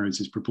thickness of the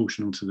arrows is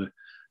proportional to the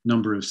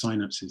number of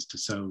synapses to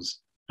cells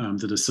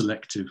that are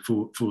selective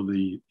for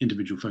the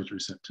individual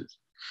photoreceptors.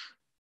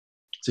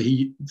 So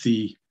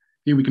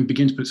here we can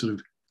begin to sort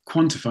of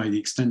quantify the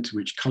extent to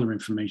which color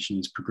information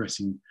is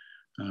progressing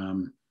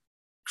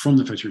from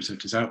the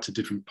photoreceptors out to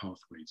different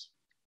pathways.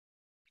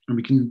 And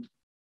we can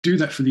do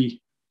that for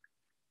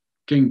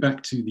going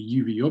back to the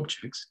UV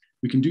objects,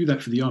 we can do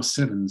that for the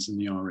R7s and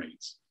the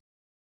R8s.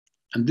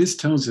 And this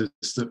tells us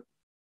that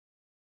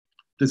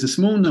there's a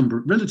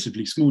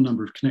relatively small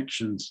number of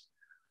connections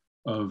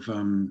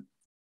from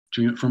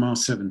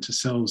R7 to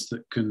cells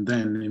that can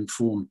then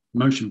inform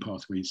motion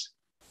pathways.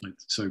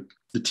 So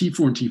the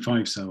T4 and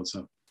T5 cells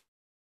are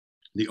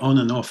the on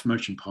and off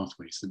motion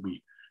pathways that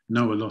we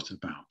know a lot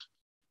about.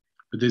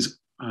 But there's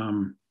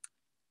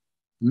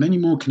many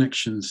more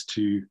connections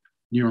to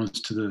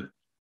neurons to the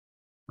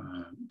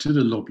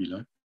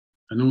lobula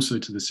and also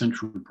to the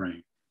central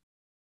brain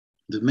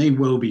that may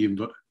well be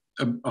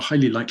are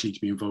highly likely to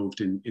be involved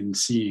in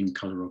seeing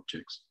color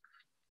objects.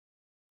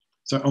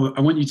 So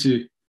I want you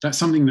to, that's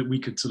something that we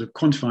could sort of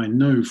quantify and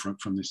know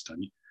from this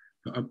study.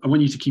 But I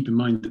want you to keep in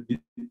mind that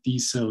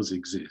these cells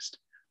exist.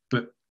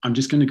 But I'm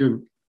just going to go,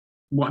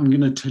 what I'm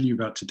going to tell you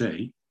about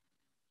today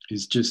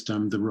is just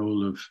the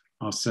role of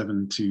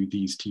R7 to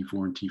these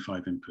T4 and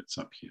T5 inputs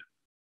up here.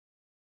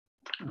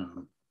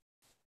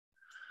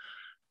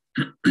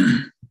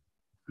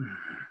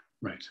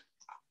 Right.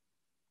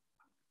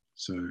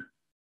 So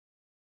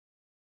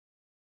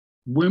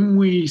when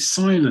we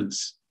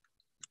silence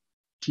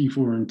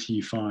T4 and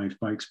T5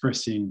 by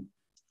expressing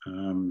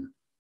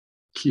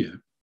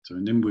here, so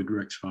an inward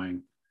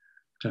rectifying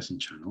potassium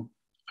channel,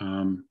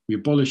 we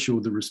abolish all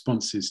the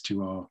responses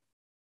to our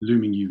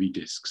looming UV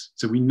disks.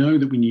 So we know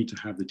that we need to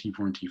have the T4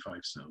 and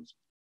T5 cells.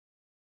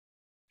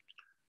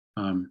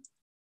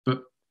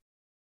 But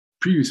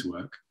previous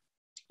work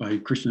by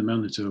Krishna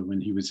Melnitor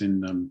when he was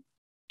in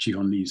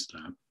Chi-Hon Lee's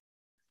lab,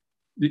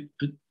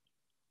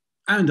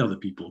 and other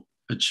people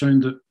had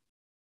shown that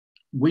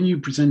when you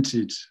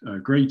presented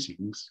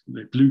gratings,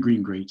 like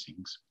blue-green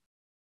gratings,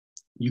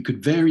 you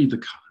could vary the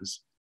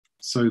colors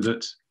so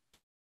that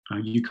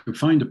you could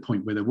find a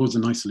point where there was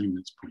an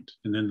isoluminance point,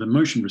 and then the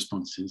motion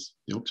responses,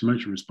 the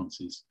optomotor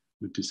responses,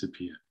 would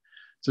disappear.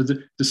 So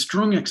the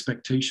strong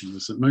expectation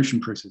was that motion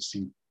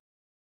processing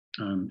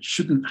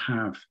should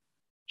have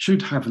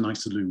an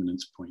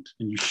isoluminance point,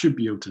 and you should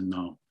be able to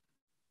null.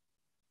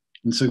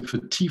 And so for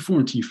T4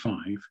 and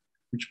T5,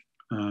 which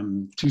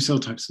two cell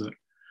types that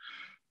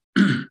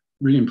are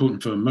really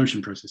important for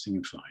motion processing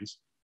in flies,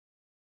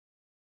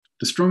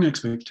 the strong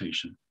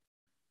expectation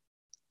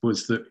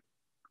was that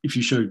if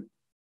you showed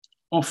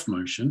off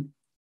motion,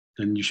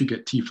 then you should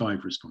get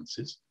T5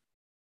 responses.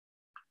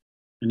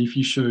 And if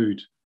you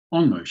showed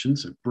on motion,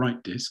 so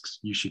bright disks,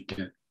 you should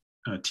get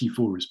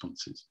T4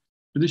 responses.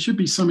 But there should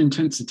be some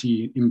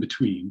intensity in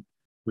between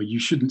where you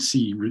shouldn't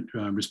see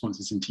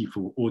responses in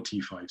T4 or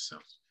T5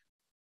 cells.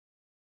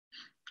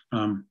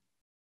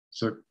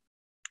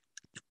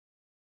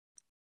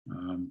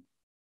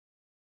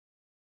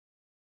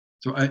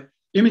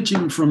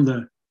 Imaging from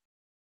the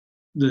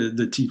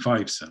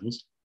T5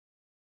 cells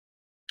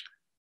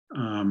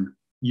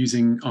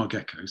using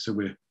ArgEcho, so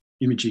we're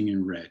imaging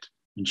in red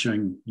and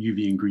showing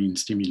UV and green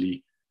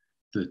stimuli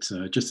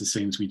that just the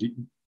same as we did,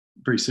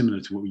 very similar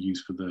to what we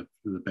use for the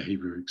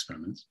behavior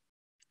experiments.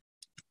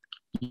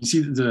 You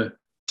see that the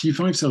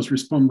T5 cells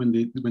respond when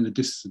the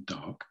disks are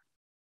dark.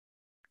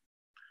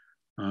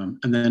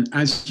 And then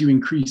as you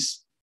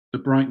increase the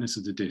brightness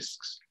of the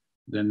disks,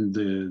 then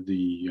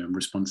the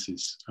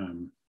responses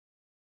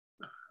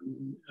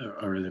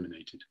are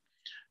eliminated.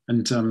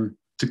 And to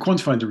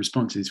quantify the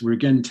responses, we're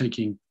again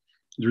taking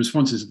the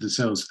responses of the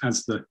cells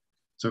as the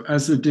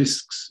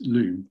disks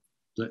loom,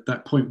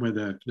 that point where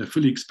they're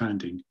fully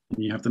expanding,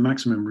 and you have the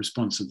maximum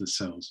response of the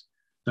cells.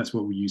 That's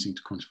what we're using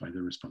to quantify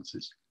the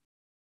responses.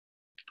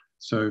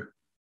 So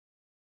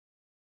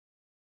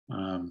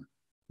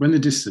when the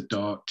disks are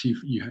dark,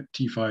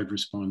 T5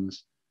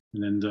 responds,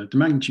 and then the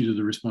magnitude of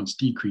the response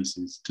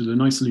decreases to the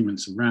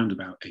isoluminance around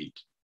about 8.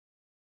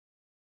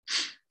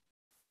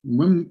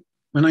 When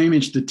I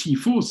image the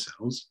T4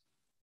 cells,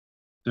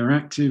 they're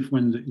active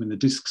when the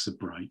disks are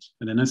bright,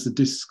 and then as the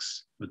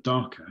disks are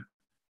darker,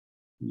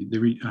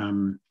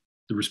 the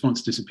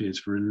response disappears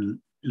for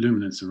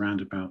isoluminance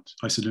around about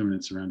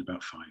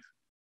 5.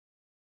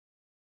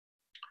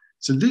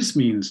 So this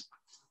means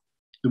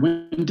that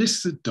when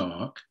disks are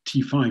dark,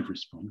 T5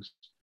 responds.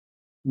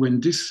 When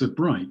disks are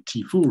bright,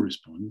 T4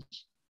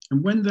 responds.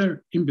 And when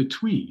they're in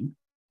between,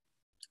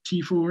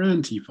 T4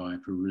 and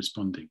T5 are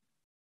responding.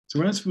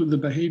 So as for the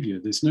behavior,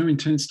 there's no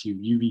intensity of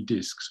UV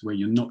disks where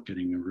you're not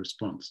getting a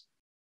response.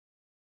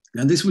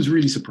 Now this was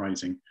really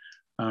surprising,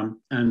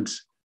 and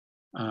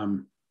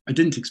I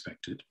didn't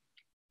expect it.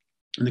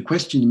 And the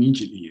question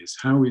immediately is,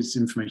 how is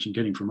information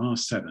getting from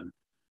R7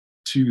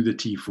 to the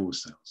T4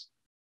 cells?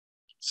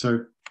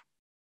 So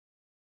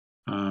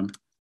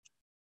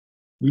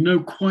we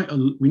know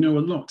a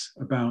lot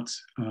about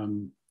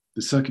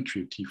the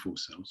circuitry of T4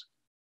 cells.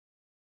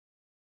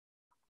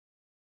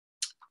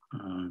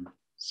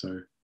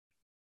 So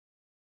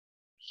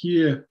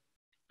here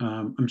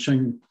I'm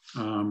showing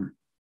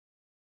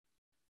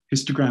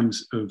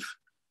histograms of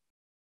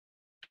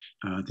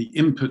the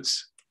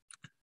inputs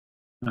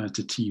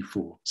to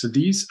T4. So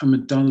these are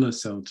medulla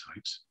cell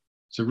types.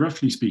 So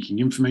roughly speaking,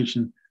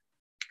 information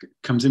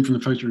comes in from the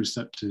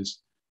photoreceptors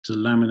to the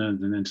lamina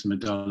and then to the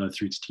medulla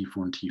through to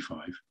T4 and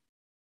T5.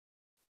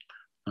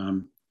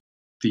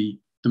 The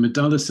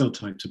medulla cell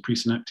types are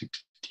presynaptic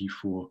to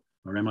T4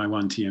 are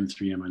MI1,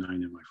 TM3,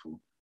 MI9, MI4.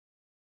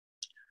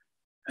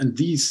 And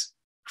these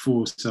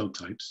 4 cell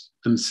types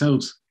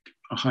themselves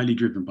are highly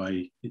driven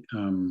by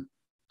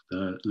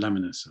the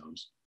laminar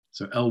cells.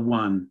 So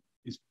L1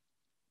 is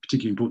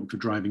particularly important for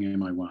driving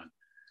MI1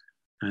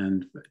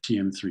 and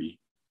TM3.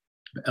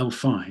 But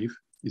L5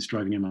 is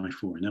driving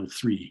MI4 and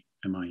L3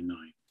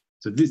 MI9.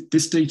 So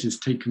this data is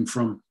taken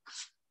from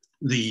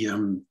the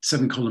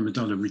 7-column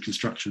medulla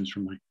reconstructions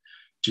from my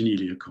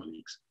Janelia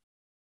colleagues.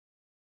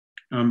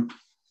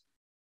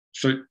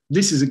 So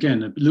this is,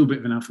 again, a little bit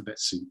of an alphabet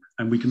soup,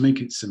 and we can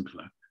make it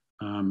simpler.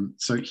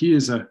 So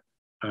here's a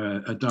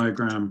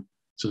diagram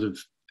sort of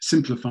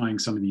simplifying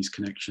some of these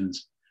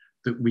connections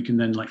that we can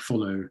then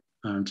follow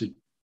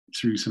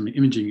through some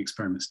imaging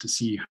experiments to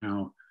see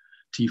how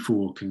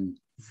T4 can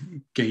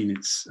gain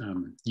its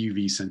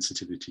UV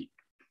sensitivity.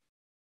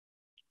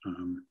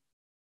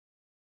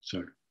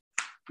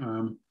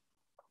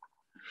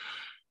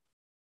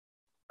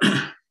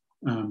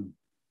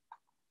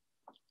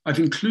 I've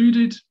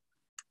included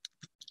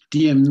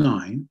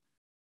DM9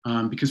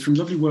 because from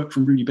lovely work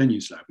from Rudy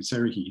Benyu's lab with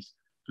Sarah Heath,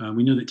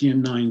 we know that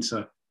DM9's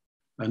a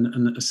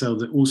cell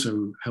that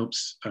also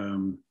helps,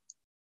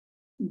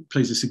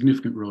 plays a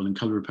significant role in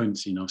color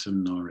potency in R7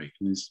 and R8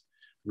 and is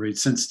very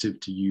sensitive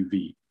to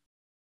UV.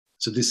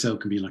 So this cell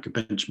can be like a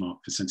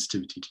benchmark for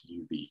sensitivity to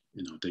UV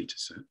in our data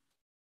set.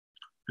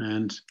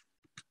 And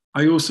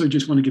I also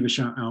just want to give a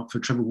shout out for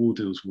Trevor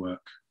Wardill's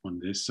work on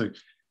this. So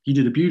he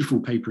did a beautiful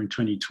paper in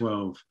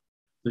 2012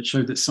 that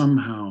showed that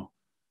somehow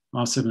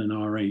R7 and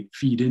R8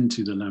 feed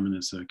into the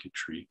laminar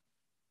circuitry.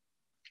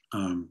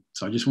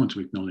 So I just want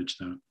to acknowledge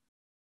that.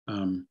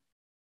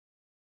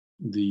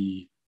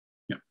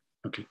 yeah,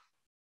 okay.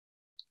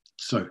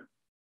 So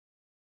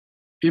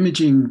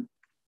imaging,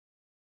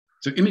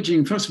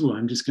 first of all,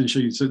 I'm just going to show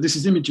you, so this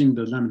is imaging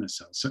the laminar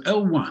cells. So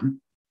L1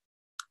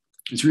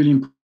 is really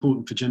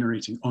important for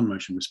generating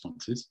on-motion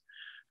responses,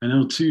 and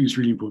L2 is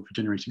really important for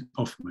generating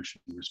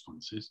off-motion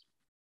responses.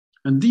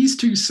 And these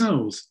two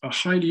cells are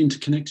highly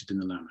interconnected in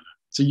the lamina.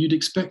 So you'd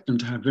expect them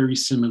to have very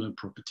similar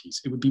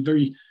properties. It would be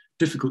very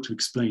difficult to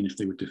explain if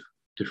they were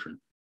different.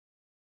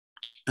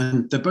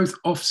 And they're both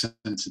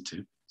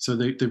off-sensitive. So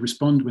they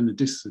respond when the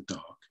disks are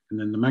dark, and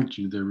then the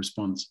magnitude of their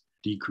response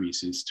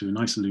decreases to an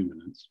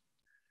isoluminance,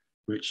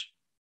 which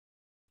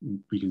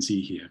we can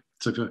see here.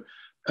 So for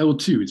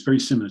L2, it's very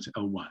similar to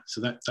L1.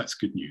 So that's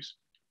good news.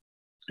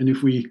 And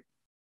if we,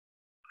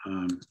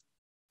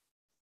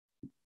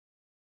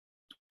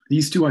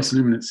 these two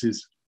isoluminances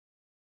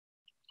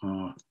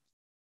are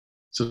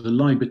sort of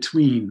lie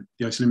between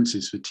the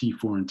isoluminances for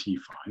T4 and T5.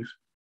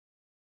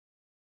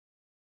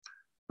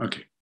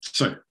 Okay,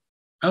 so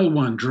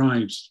L1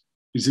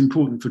 is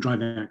important for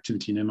driving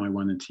activity in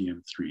MI1 and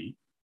TM3.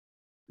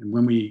 And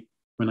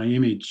when I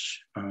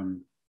image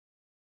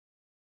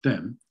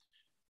them,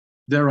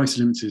 their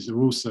isoluminances are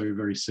also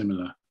very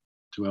similar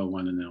to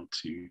L1 and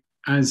L2,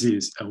 as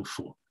is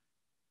L4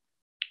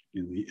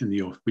 in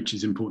the off, which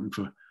is important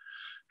for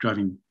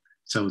driving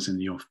cells in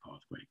the off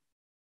pathway.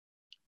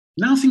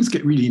 Now things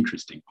get really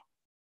interesting.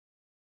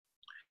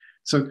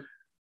 So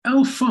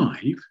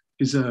L5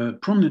 is a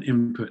prominent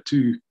input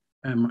to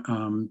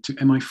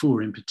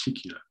MI4 in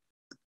particular.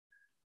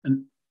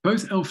 And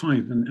both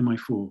L5 and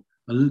MI4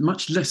 are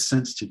much less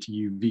sensitive to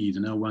UV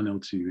than L1,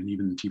 L2, and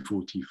even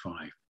T4,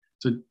 T5.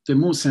 So they're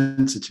more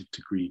sensitive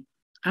to green,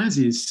 as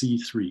is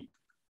C3.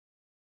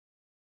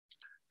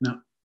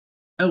 Now,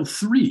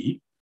 L3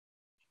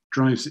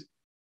 drives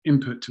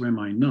input to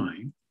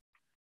MI9,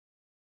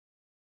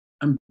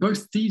 and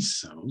both these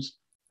cells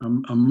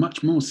are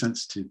much more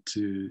sensitive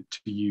to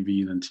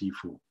UV than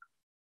T4.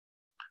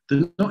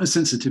 They're not as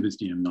sensitive as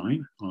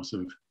DM9, our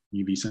sort of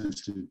UV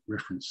sensitive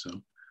reference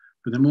cell,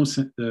 but they're more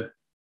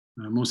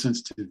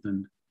sensitive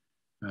than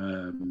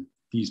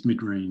these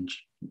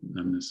mid-range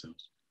laminar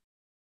cells.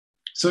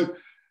 So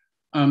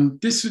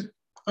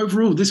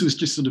overall, this was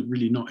just sort of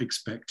really not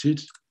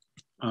expected,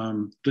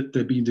 that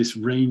there'd be this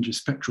range of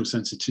spectral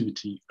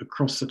sensitivity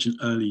across such an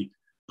early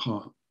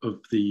part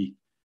of the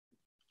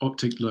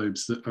optic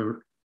lobes that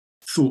are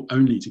thought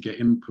only to get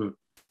input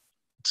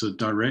sort of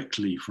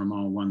directly from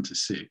R1 to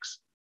 6,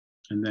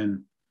 and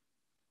then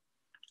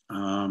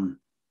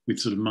with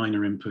sort of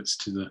minor inputs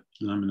to the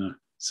laminar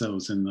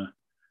cells in the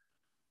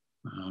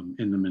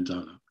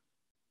medulla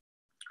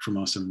from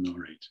R7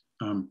 or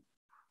R8.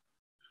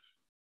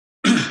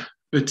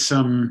 But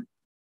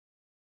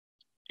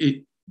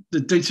the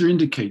data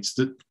indicates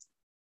that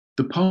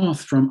the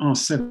path from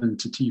R7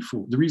 to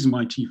T4, the reason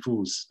why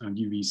T4 is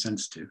UV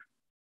sensitive,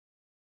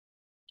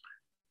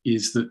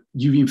 is that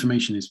UV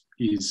information is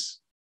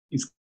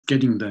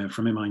getting there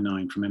from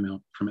MI9,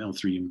 from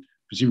L3, and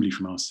presumably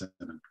from R7.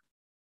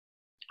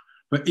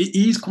 But it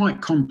is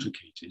quite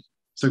complicated.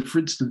 So for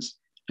instance,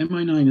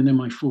 MI9 and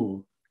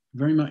MI4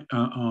 very much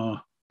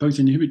are both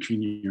inhibitory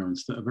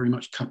neurons that are very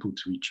much coupled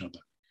to each other.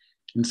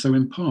 And so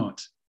in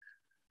part,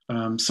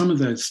 some of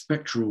their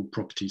spectral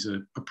properties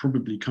are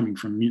probably coming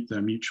from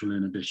their mutual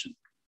inhibition.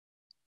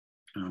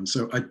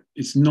 So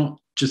it's not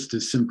just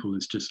as simple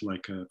as just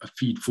like a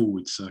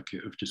feed-forward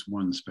circuit of just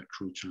one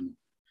spectral channel.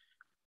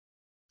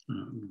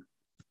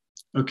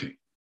 Okay,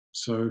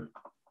 so,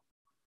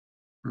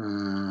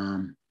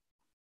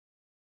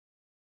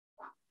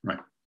 right.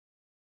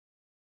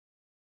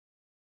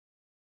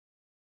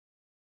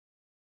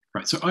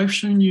 Right, so I've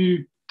shown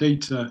you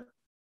data.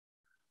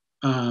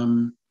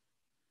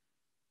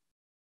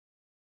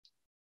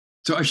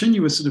 So I've shown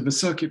you a sort of a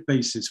circuit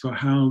basis for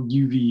how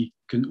UV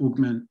can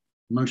augment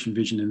motion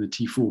vision in the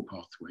T4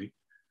 pathway.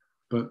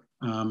 But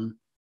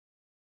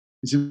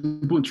it's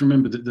important to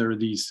remember that there are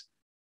these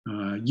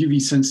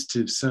UV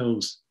sensitive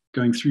cells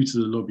going through to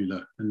the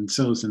lobula, and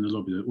cells in the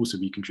lobula also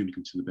be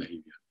contributing to the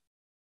behavior.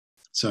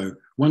 So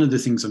one of the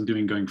things I'm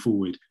doing going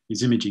forward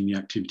is imaging the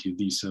activity of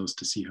these cells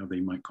to see how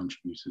they might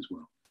contribute as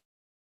well.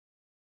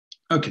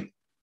 Okay,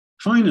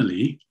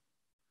 finally,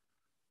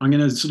 I'm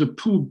going to sort of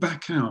pull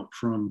back out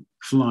from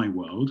fly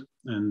world,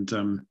 and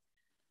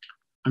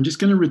I'm just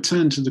going to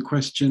return to the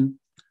question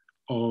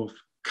of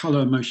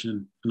color,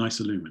 motion, and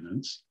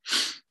isoluminance.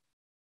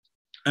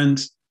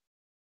 And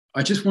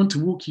I just want to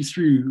walk you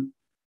through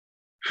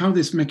how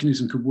this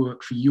mechanism could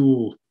work for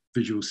your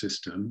visual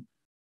system,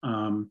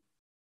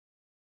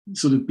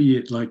 sort of be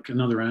it like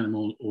another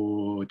animal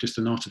or just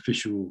an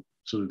artificial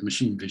sort of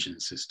machine vision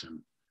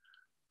system.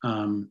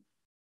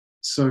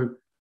 So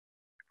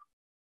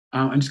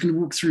I'm just going to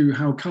walk through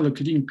how color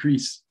could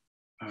increase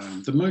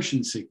the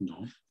motion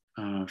signal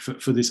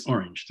for this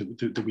orange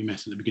that we met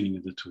at the beginning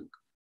of the talk.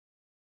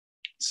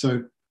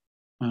 So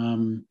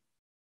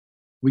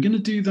we're going to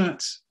do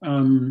that.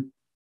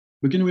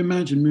 We're going to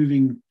imagine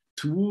moving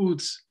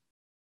towards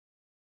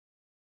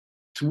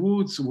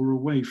or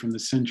away from the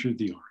center of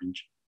the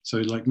orange So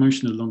like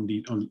motion along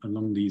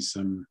these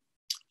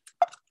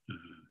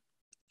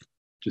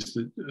just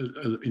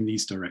in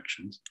these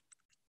directions.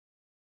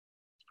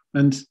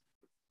 And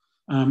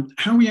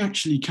how we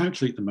actually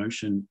calculate the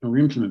motion or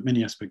implement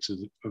many aspects of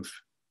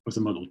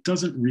the model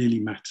doesn't really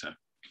matter,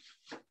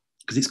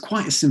 because it's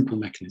quite a simple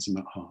mechanism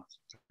at heart.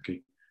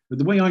 Okay, but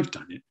the way I've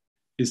done it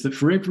is that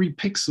for every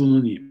pixel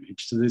on the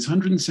image, so there's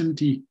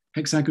 170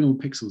 hexagonal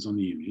pixels on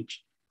the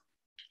image,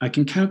 I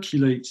can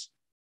calculate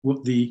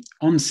what the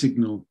on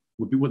signal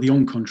would be, what the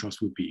on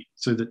contrast would be.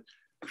 So that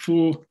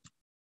for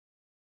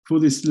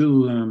this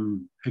little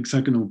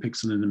hexagonal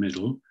pixel in the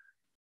middle,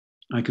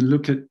 I can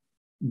look at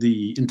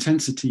the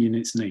intensity in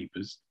its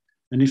neighbors.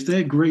 And if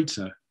they're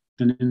greater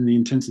than in the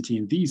intensity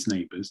in these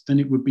neighbors, then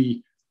it would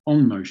be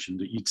on motion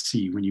that you'd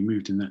see when you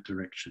moved in that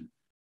direction.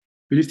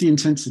 But if the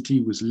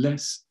intensity was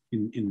less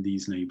in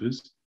these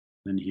neighbors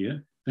than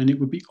here, then it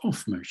would be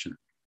off motion.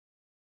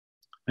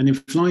 And in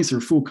flies, there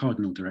are 4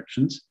 cardinal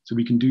directions. So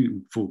we can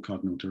do 4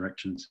 cardinal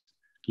directions,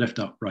 left,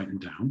 up, right, and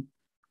down.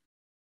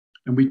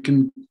 And we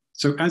can,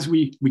 so as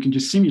we can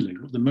just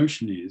simulate what the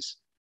motion is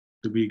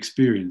that we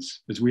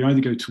experience as we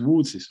either go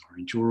towards this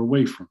orange or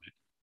away from it.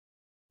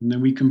 And then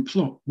we can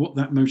plot what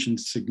that motion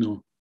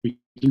signal, we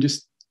can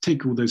just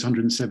take all those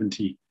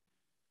 170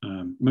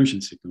 motion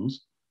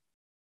signals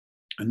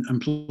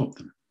and plot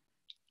them.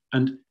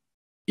 And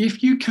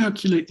if you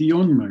calculate the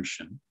on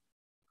motion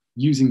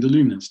using the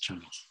luminance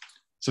channel,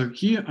 so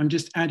here I'm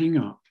just adding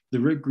up the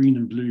red, green,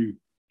 and blue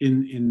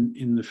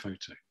in the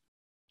photo.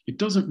 It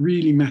doesn't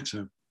really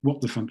matter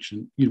what the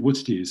function, what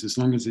it is, as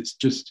long as it's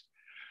just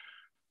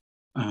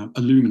a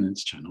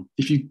luminance channel.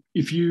 If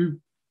you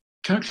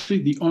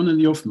calculate the on and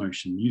the off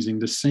motion using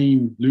the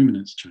same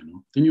luminance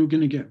channel, then you're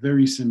going to get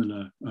very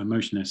similar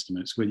motion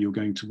estimates, whether you're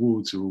going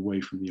towards or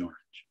away from the orange.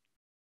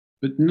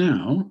 But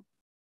now,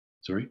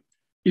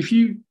 if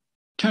you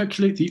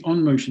calculate the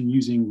on motion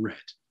using red,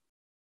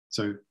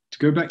 so to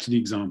go back to the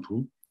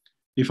example,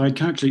 if I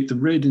calculate the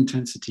red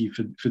intensity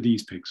for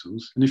these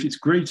pixels, and if it's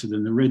greater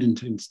than the red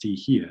intensity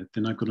here,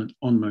 then I've got an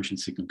on motion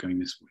signal going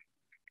this way.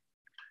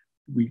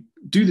 We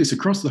do this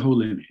across the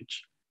whole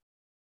image.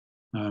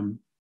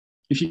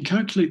 If you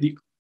calculate the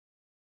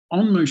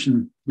on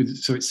motion,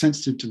 so it's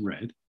sensitive to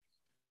red,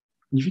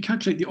 and if you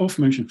calculate the off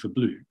motion for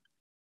blue,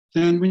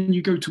 then when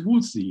you go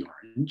towards the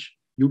orange,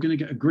 you're going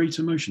to get a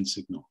greater motion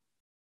signal.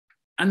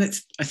 And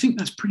I think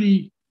that's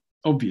pretty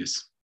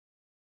obvious.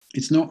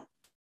 It's not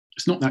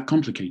that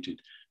complicated.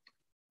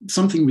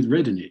 Something with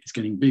red in it is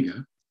getting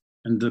bigger,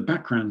 and the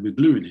background with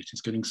blue in it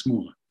is getting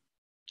smaller.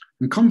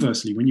 And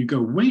conversely, when you go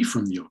away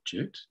from the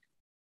object,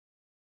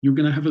 you're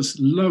going to have a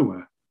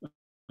lower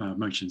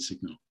motion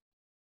signal.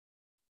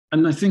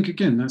 And I think,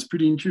 again, that's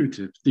pretty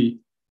intuitive.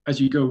 As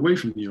you go away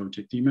from the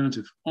object, the amount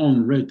of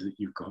on red that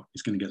you've got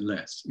is going to get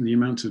less, and the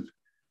amount of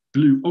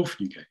blue off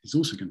you get is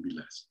also going to be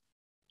less.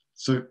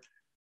 So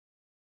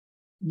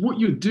what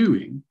you're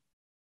doing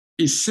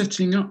is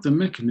setting up the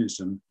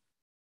mechanism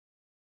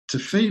to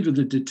favor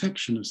the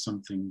detection of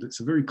something that's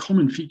a very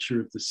common feature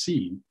of the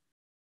scene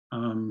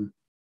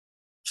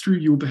through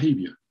your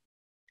behavior.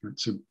 Right?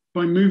 So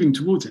by moving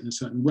towards it in a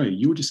certain way,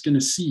 you're just going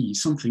to see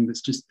something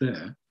that's just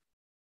there.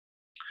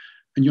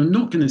 And you're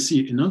not going to see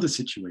it in other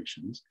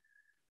situations.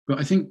 But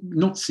I think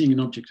not seeing an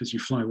object as you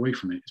fly away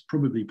from it is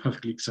probably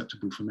perfectly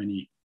acceptable for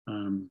many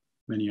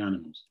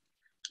animals.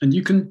 And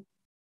you can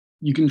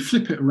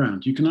flip it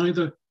around. You can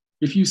either,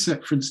 if you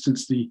set, for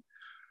instance, the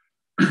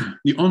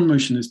on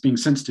motion as being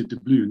sensitive to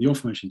blue and the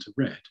off motion to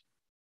red,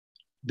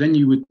 then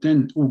you would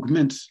then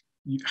augment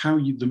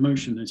the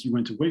motion as you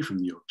went away from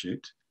the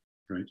object,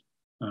 right?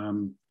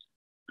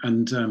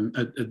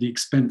 At the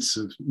expense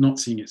of not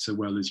seeing it so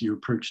well as you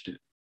approached it.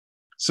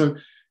 So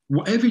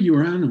whatever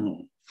your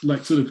animal,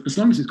 like sort of, as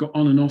long as it's got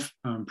on and off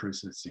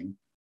processing,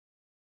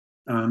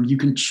 you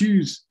can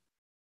choose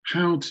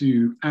how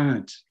to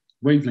add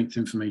wavelength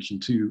information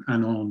to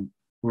an on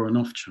or an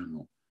off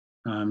channel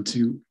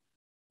to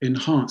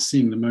enhance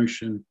seeing the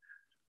motion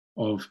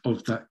of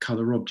that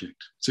color object.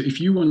 So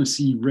if you want to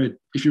see red,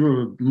 if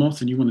you're a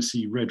moth and you want to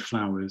see red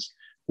flowers,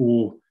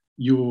 or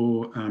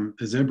you're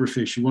a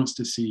zebrafish who wants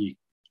to see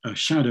a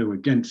shadow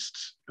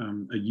against a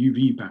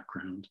UV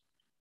background,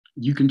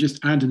 you can just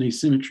add an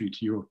asymmetry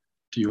to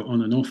your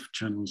on and off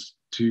channels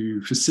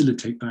to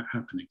facilitate that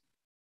happening.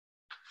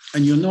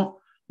 And you're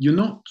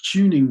not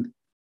tuning,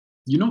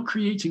 you're not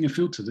creating a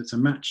filter that's a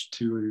match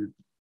to,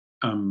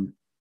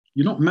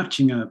 you're not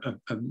matching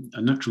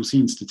a natural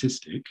scene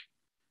statistic.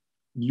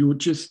 You're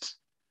just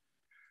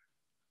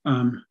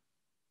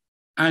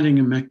adding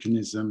a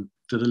mechanism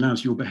that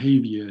allows your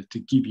behavior to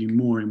give you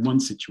more in one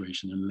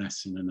situation and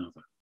less in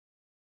another.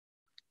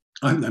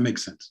 I hope that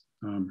makes sense.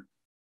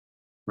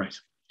 Right.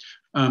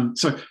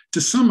 So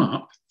to sum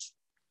up,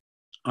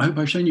 I hope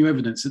I've shown you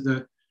evidence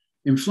that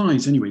in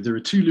flies anyway, there are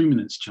 2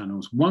 luminance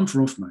channels, one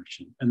for off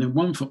motion and then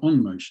one for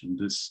on motion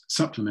that's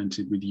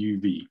supplemented with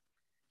UV.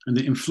 And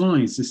that in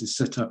flies, this is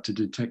set up to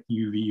detect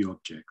UV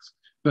objects.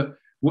 But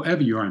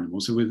whatever your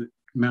animal, so with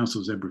mouse or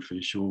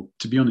zebrafish, or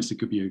to be honest, it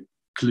could be a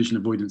collision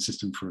avoidance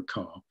system for a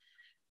car,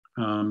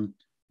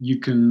 you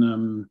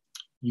can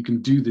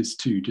do this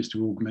too, just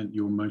to augment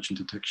your motion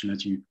detection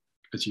as you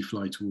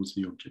fly towards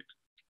the object.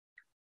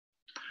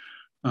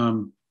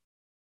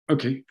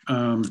 Okay.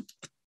 I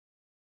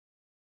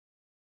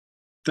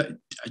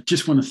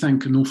just want to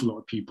thank an awful lot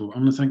of people. I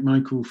want to thank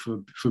Michael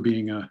for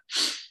being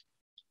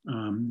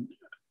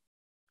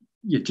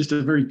just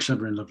a very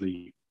clever and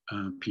lovely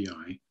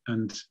PI,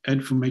 and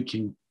Ed for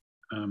making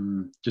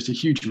just a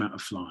huge amount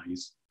of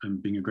flies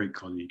and being a great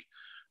colleague,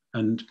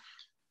 and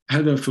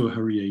Heather for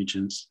her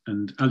reagents,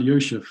 and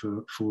Alyosha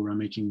for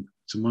making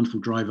some wonderful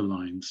driver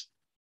lines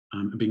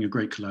and being a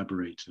great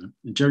collaborator,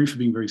 and Jerry for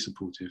being very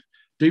supportive.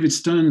 David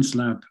Stern's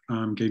lab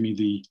gave me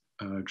the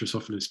other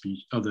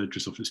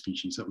Drosophila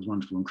species. That was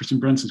wonderful. And Christian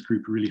Branson's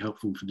group were really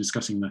helpful for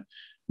discussing the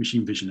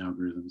machine vision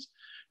algorithms.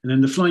 And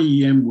then the Fly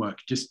EM work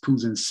just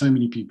pulls in so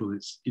many people.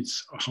 It's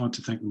hard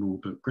to thank them all,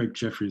 but Greg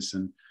Jeffries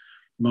and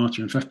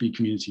Marta and FFB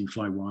community and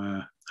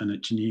Flywire, and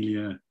at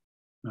Janelia,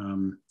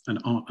 and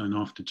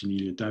after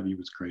Janelia, Davi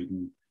was great,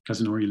 and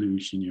Kazunori,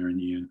 Lucinia,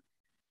 and Ian.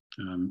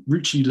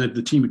 Ruchi led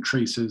the team of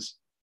tracers,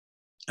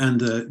 and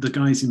the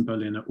guys in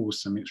Berlin are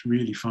awesome. It's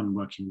really fun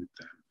working with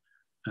them.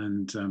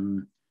 And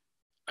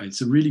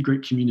it's a really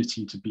great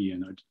community to be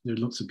in. There are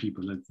lots of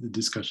people, the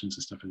discussions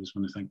and stuff. I just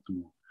want to thank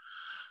them all.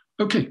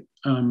 Okay,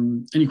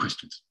 any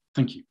questions?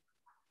 Thank you.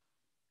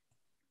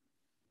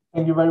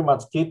 Thank you very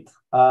much, Kit.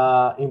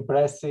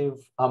 Impressive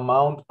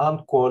amount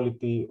and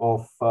quality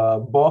of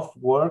both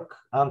work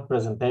and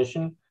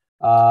presentation.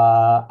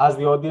 As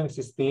the audience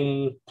is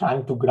still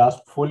trying to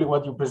grasp fully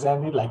what you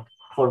presented, like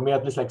for me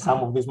at least, like some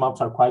of these maps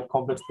are quite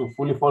complex to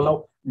fully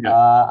follow. Yeah.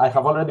 I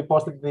have already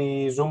posted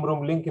the Zoom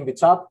room link in the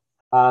chat,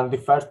 and the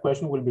first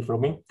question will be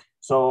from me.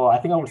 So I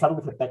think I will start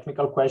with a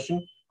technical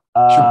question.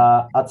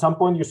 Sure. At some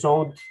point you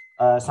showed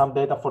some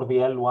data for the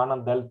L1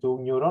 and L2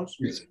 neurons.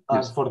 Yes,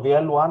 and for the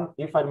L1,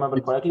 if I remember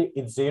correctly,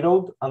 it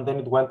zeroed and then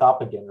it went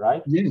up again,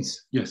 right?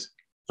 Yes, yes.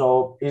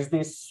 So is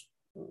this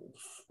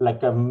like,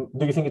 do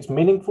you think it's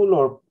meaningful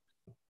or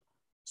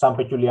some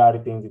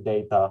peculiarity in the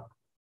data?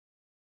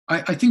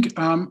 I think,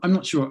 I'm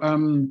not sure.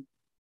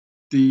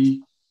 Yeah,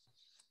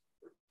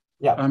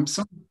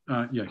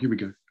 here we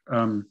go.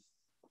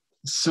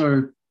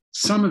 So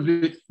some of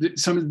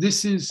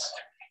this is,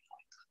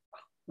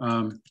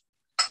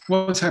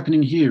 what's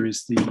happening here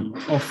is the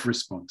off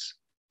response.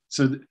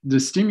 So the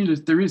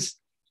stimulus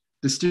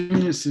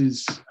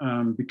is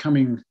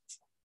becoming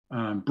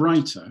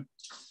brighter,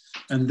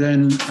 and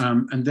then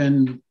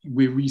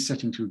we're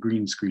resetting to a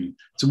green screen.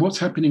 So what's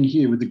happening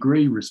here with the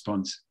gray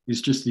response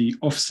is just the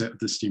offset of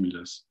the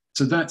stimulus.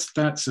 So that's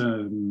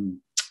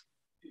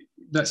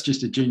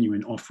just a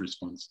genuine off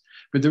response.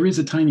 But there is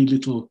a tiny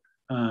little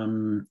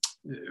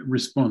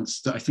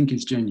response that I think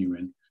is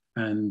genuine,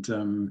 and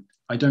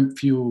I don't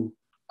feel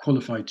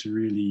qualified to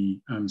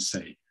really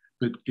say,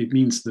 but it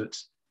means that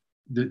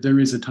there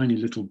is a tiny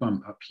little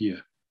bump up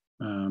here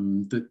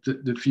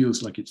that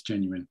feels like it's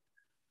genuine.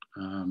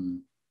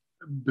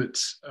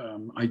 But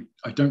I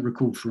don't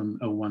recall from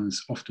L1s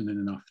often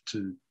enough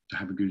to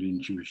have a good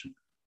intuition.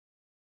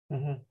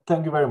 Mm-hmm.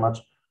 Thank you very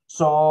much.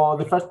 So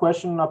the first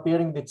question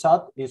appearing in the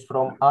chat is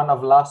from Anna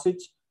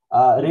Vlasic.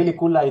 Really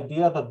cool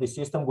idea that the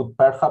system would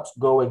perhaps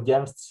go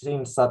against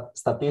scene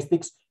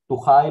statistics to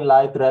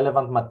highlight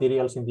relevant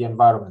materials in the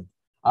environment.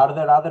 Are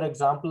there other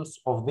examples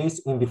of this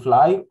in the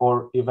fly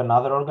or even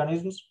other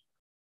organisms?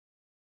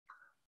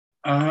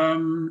 Yeah,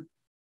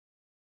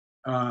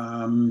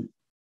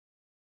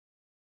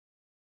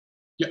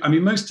 I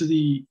mean, most of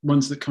the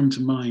ones that come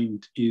to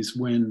mind is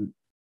when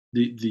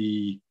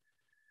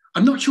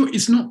I'm not sure,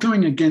 it's not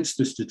going against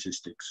the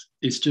statistics,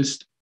 it's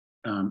just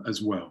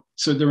as well.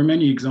 So there are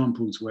many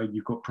examples where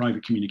you've got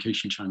private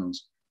communication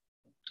channels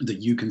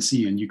that you can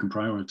see and you can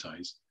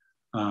prioritize.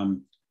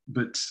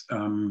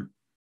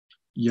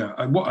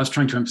 Yeah, what I was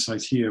trying to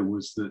emphasize here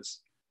was that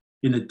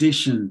in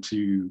addition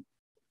to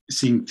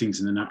seeing things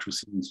in the natural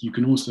scenes, you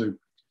can also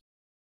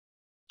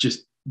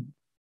just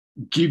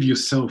give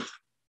yourself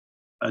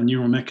a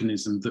neural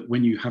mechanism that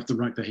when you have the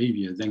right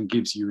behavior, then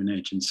gives you an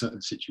edge in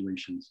certain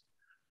situations.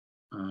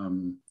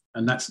 And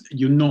that's,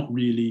 it's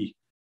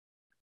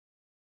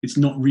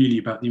not really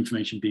about the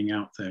information being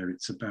out there,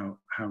 it's about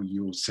how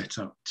you're set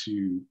up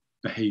to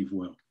behave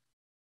well.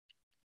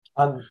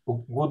 And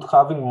would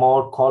having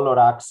more color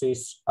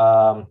axes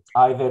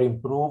either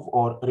improve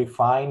or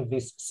refine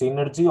this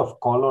synergy of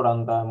color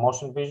and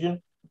motion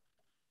vision?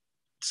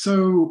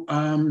 So,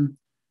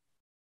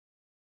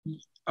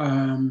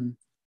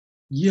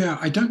 yeah,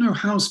 I don't know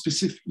how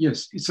specific,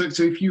 yes. So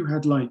if you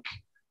had like,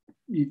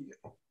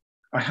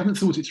 I haven't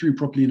thought it through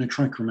properly in a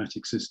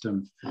trichromatic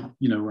system,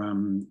 you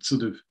know,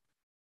 sort of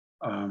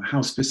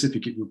how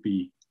specific it would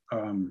be.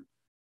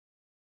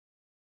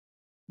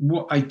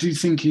 What I do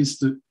think is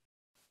that,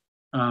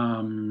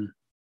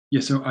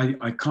 yeah, so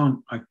I can't,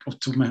 off the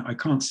top of my head, I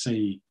can't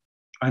say,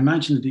 I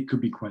imagine that it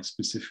could be quite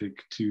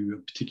specific to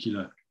a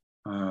particular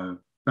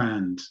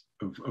band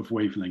of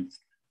wavelength.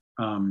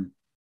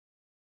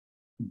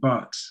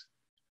 But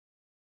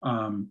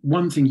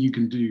one thing you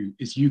can do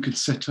is you could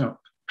set up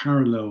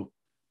parallel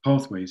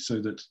pathways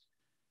so that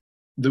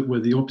that were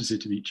the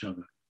opposite of each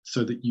other,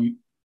 so that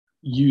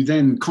you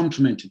then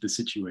complemented the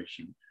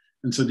situation,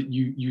 and so that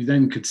you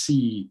then could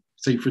see,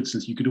 say for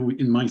instance, you could always,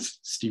 in my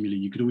stimuli,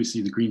 you could always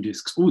see the green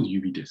discs or the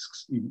UV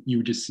discs.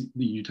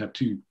 You'd have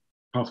two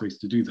pathways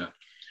to do that,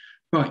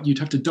 but you'd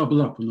have to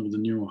double up on all the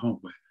neural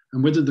hardware,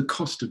 and whether the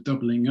cost of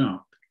doubling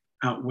up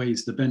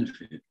outweighs the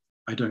benefit,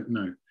 I don't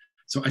know.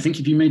 So I think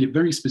if you made it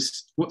very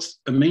specific, what's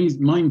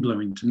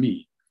mind-blowing to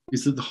me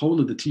is that the whole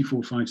of the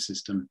T4-5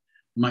 system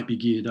might be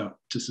geared up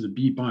to sort of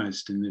be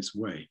biased in this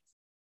way.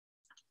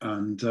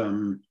 And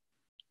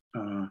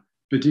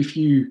but if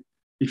you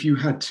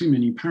had too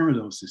many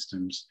parallel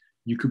systems,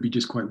 you could be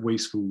just quite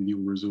wasteful with your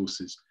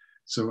resources.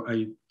 So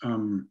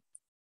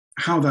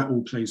how that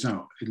all plays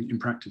out in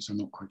practice, I'm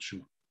not quite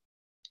sure.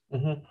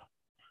 Mm-hmm.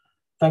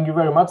 Thank you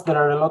very much. There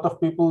are a lot of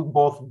people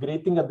both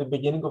greeting at the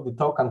beginning of the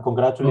talk and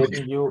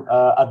congratulating you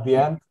at the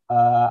end.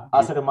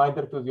 As a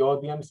reminder to the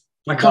audience,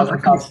 he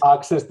doesn't have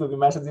access to the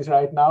messages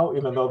right now,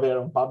 even though they're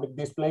on public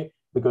display,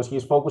 because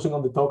he's focusing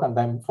on the talk and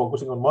I'm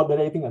focusing on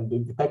moderating and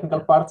doing the technical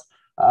parts.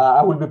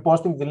 I will be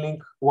posting the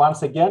link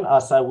once again,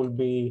 as I will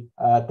be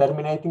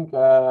terminating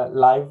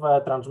live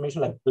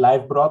transmission, like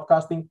live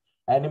broadcasting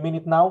any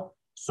minute now.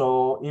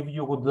 So if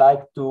you would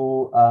like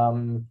to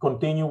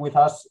continue with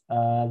us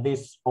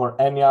this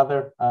or any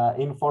other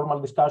informal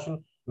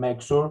discussion,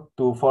 make sure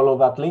to follow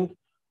that link.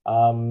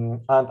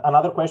 And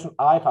another question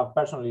I have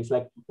personally is,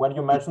 like, when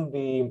you mentioned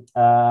the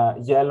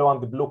yellow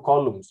and the blue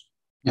columns,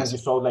 yes, and you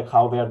saw like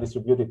how they are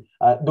distributed,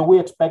 do we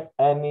expect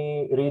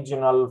any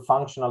regional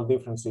functional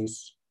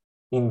differences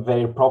in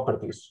their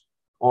properties,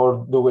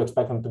 or do we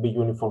expect them to be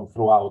uniform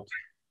throughout?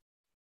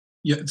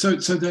 Yeah,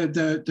 so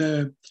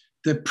they're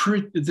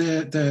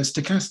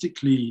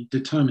stochastically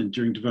determined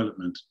during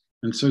development,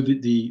 and so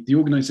the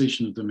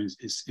organization of them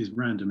is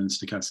random and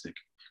stochastic.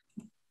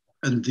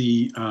 And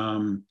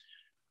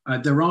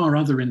there are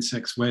other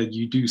insects where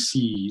you do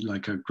see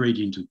like a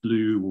gradient of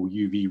blue or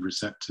UV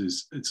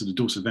receptors, sort of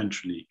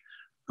dorsoventrally,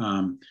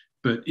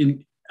 but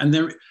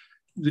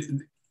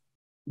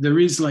there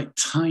is like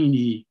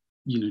tiny,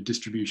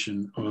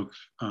 distribution of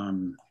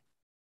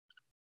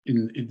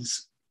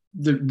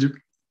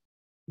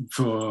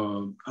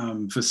for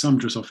some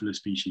Drosophila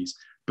species,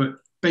 but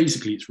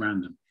basically it's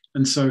random.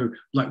 And so,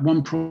 like,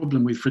 one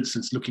problem with, for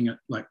instance, looking at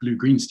like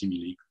blue-green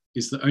stimuli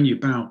is that only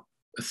about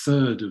a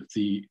third of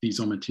these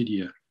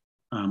Ommatidia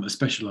are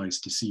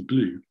specialized to see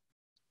blue.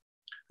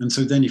 And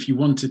so then if you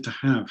wanted to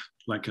have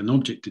like an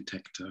object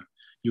detector,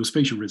 your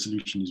spatial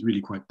resolution is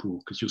really quite poor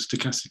because you're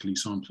stochastically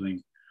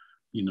sampling,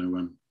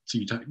 so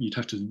you'd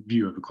have to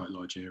view over quite a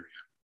large area.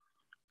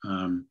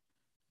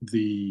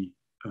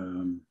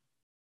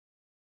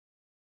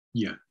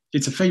 Yeah,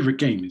 it's a favorite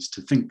game, is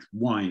to think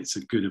why it's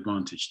a good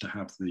advantage to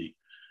have the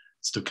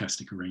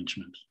stochastic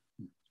arrangement.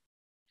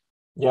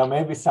 Yeah,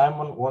 maybe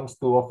Simon wants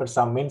to offer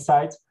some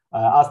insights.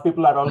 As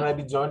people are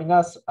already joining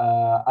us,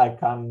 I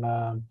can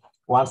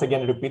once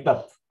again repeat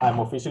that I'm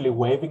officially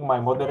waiving my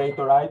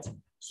moderator rights.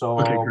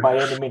 So by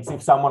any means,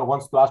 if someone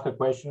wants to ask a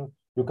question,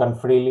 you can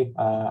freely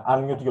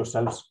unmute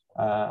yourselves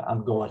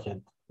and go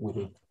ahead with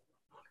it.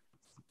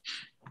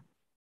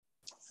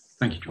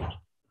 Thank you, George.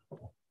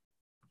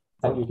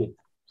 Thank you, Kit.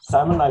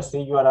 Simon, I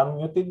see you are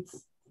unmuted.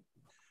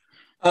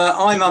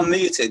 I'm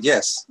unmuted,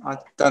 yes. I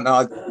don't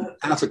know,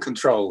 I'm out of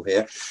control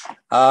here.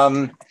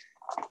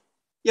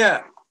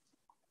 Yeah.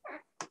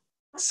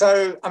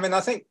 So, I mean, I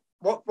think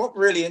what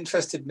really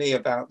interested me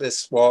about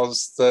this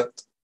was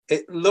that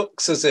it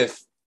looks as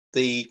if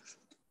the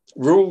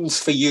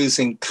rules for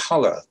using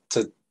color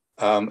to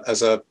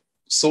as a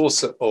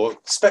source or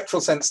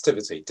spectral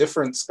sensitivity,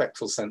 different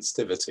spectral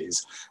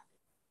sensitivities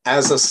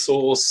as a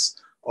source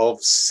of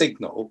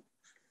signal,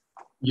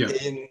 yeah,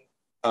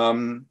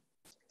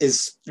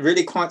 is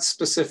really quite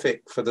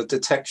specific for the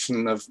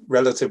detection of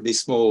relatively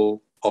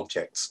small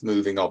objects,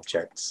 moving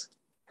objects.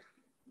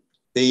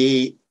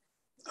 The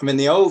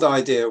old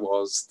idea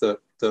was that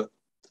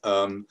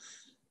an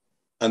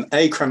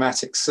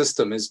achromatic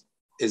system is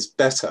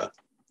better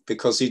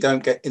because you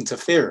don't get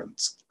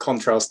interference,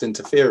 contrast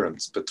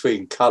interference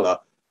between color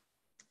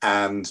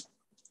and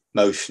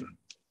motion.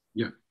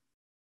 Yeah.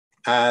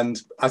 And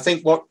I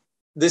think what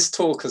this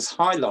talk has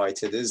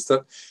highlighted is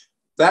that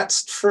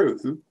that's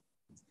true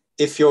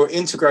if you're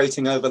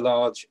integrating over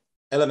large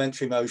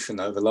elementary motion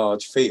over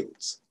large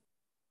fields.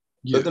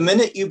 Yeah. But the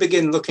minute you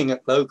begin looking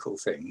at local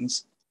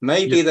things,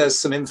 maybe there's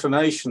some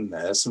information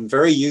there, some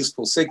very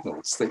useful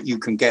signals that you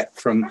can get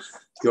from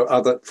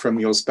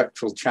your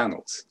spectral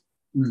channels.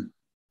 Mm.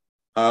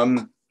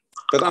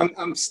 But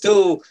I'm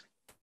still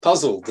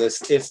puzzled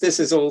if this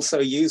is also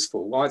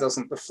useful, why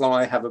doesn't the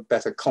fly have a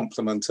better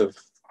complement of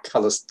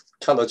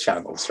color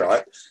channels,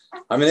 right?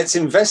 I mean, it's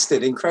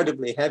invested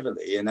incredibly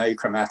heavily in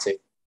achromatic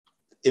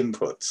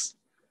inputs.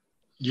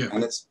 Yeah.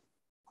 And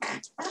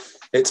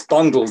it's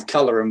bundled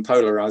color and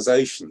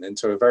polarization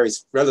into a very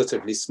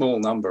relatively small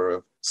number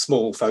of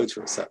small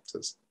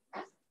photoreceptors.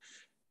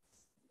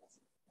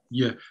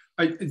 Yeah,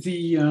 I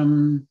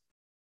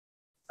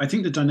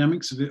think the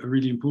dynamics of it are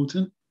really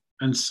important.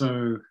 And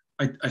so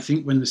I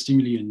think when the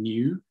stimuli are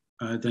new,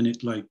 then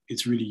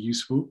it's really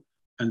useful.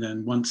 And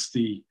then once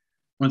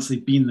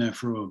they've been there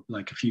for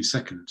like a few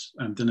seconds,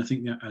 then I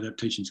think the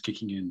adaptation's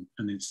kicking in,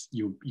 and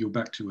you're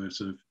back to a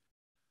sort of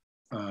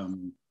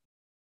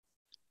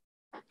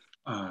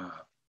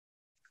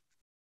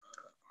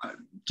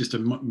just a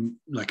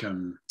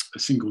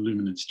single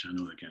luminance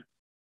channel again.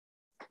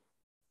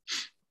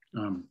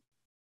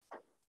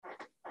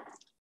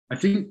 I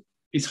think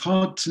it's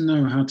hard to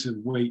know how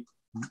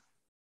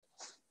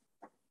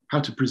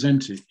to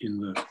present it in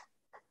the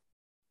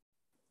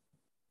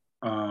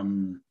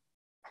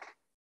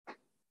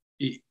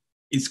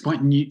it's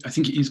quite new. I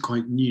think it is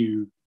quite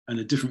new and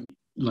a different,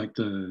 like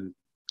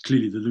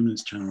clearly the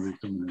luminance channel is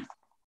dominant.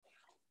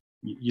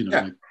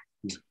 Yeah.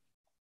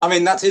 I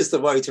mean, that is the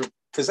way to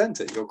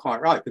present it. You're quite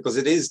right, because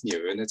it is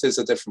new and it is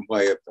a different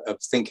way of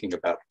thinking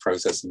about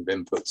processing of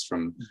inputs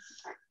from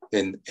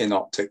in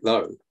optic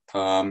low.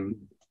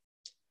 And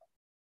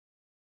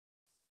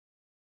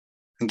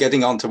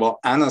getting on to what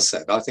Anna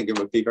said, I think it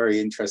would be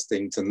very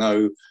interesting to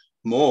know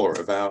more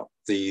about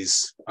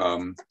these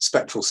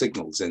spectral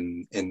signals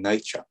in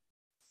nature.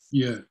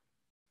 Yeah.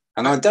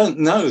 And I don't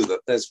know that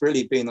there's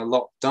really been a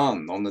lot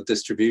done on the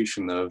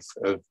distribution of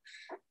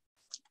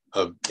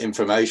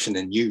information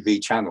in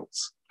UV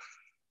channels,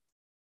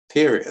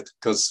 period,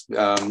 because,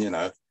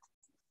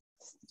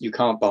 you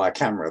can't buy a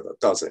camera that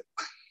does it.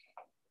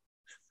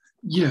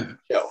 Yeah.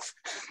 Shelf.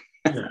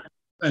 Yeah.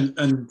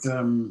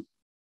 And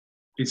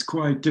it's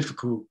quite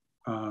difficult.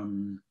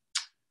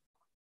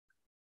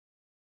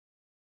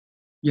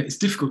 It's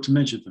difficult to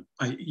measure them.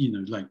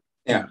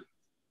 Yeah.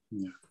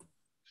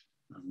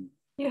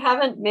 You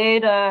haven't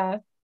made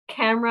a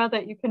camera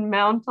that you can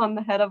mount on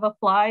the head of a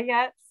fly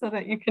yet, so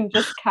that you can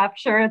just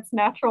capture its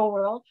natural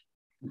world?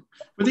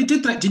 Well, they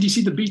did that. Did you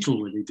see the beetle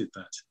where they did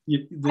that?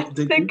 I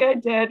think I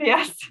did,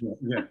 yes.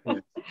 Yeah.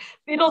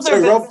 Beetles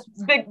are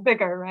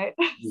bigger, right?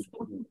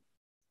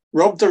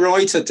 Rob de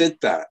Ruyter did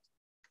that.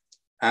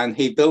 And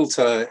he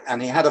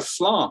he had a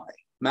fly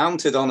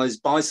mounted on his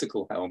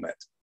bicycle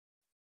helmet,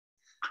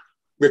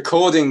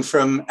 recording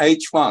from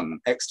H1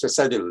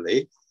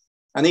 extracellularly.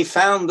 And he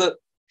found that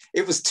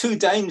it was too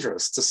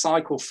dangerous to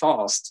cycle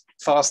fast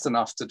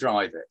enough to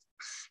drive it.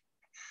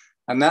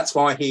 And that's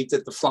why he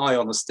did the fly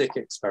on a stick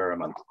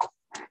experiment.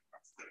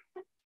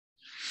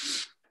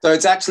 So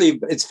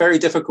it's very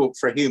difficult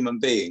for a human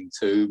being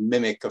to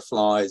mimic a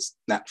fly's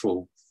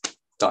natural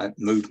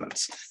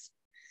movements.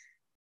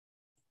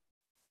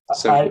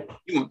 So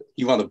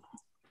you want to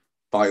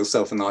buy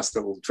yourself a nice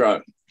little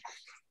drone.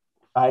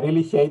 I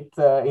really hate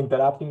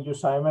interrupting you,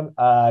 Simon.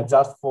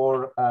 Just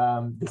for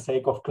the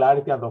sake of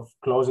clarity and of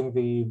closing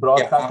the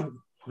broadcasting,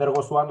 there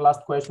was one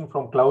last question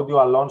from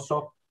Claudio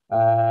Alonso,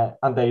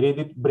 and I read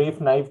it. Brief,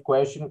 naive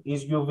question: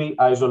 is UV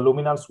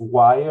isoluminance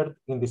wired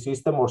in the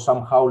system or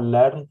somehow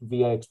learned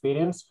via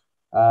experience?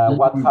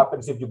 What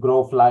happens if you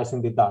grow flies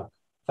in the dark?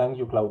 Thank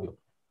you, Claudio.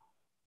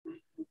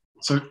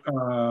 So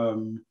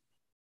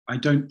I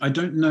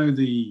don't know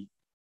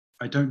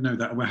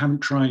that. We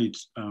haven't tried.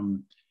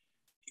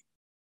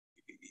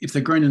 If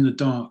they're grown in the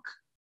dark,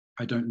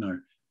 I don't know.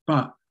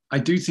 But I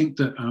do think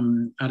that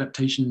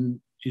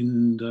adaptation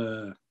in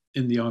the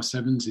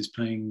R7s is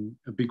playing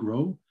a big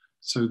role,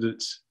 so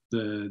that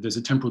there's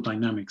a temporal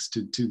dynamics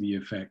to the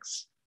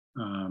effects.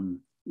 And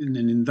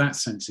in that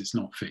sense, it's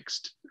not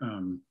fixed.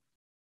 In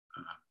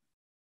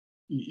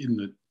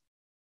that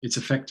it's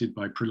affected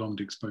by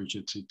prolonged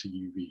exposure to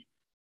UV.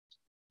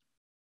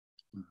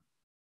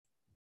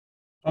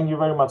 Thank you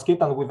very much,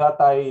 Kit. And with that,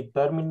 I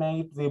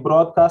terminate the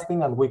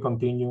broadcasting and we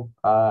continue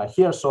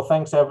here. So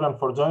thanks everyone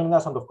for joining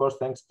us. And of course,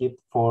 thanks, Kit,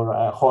 for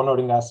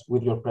honoring us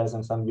with your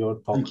presence and your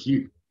talk. Thank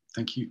you.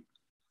 Thank you.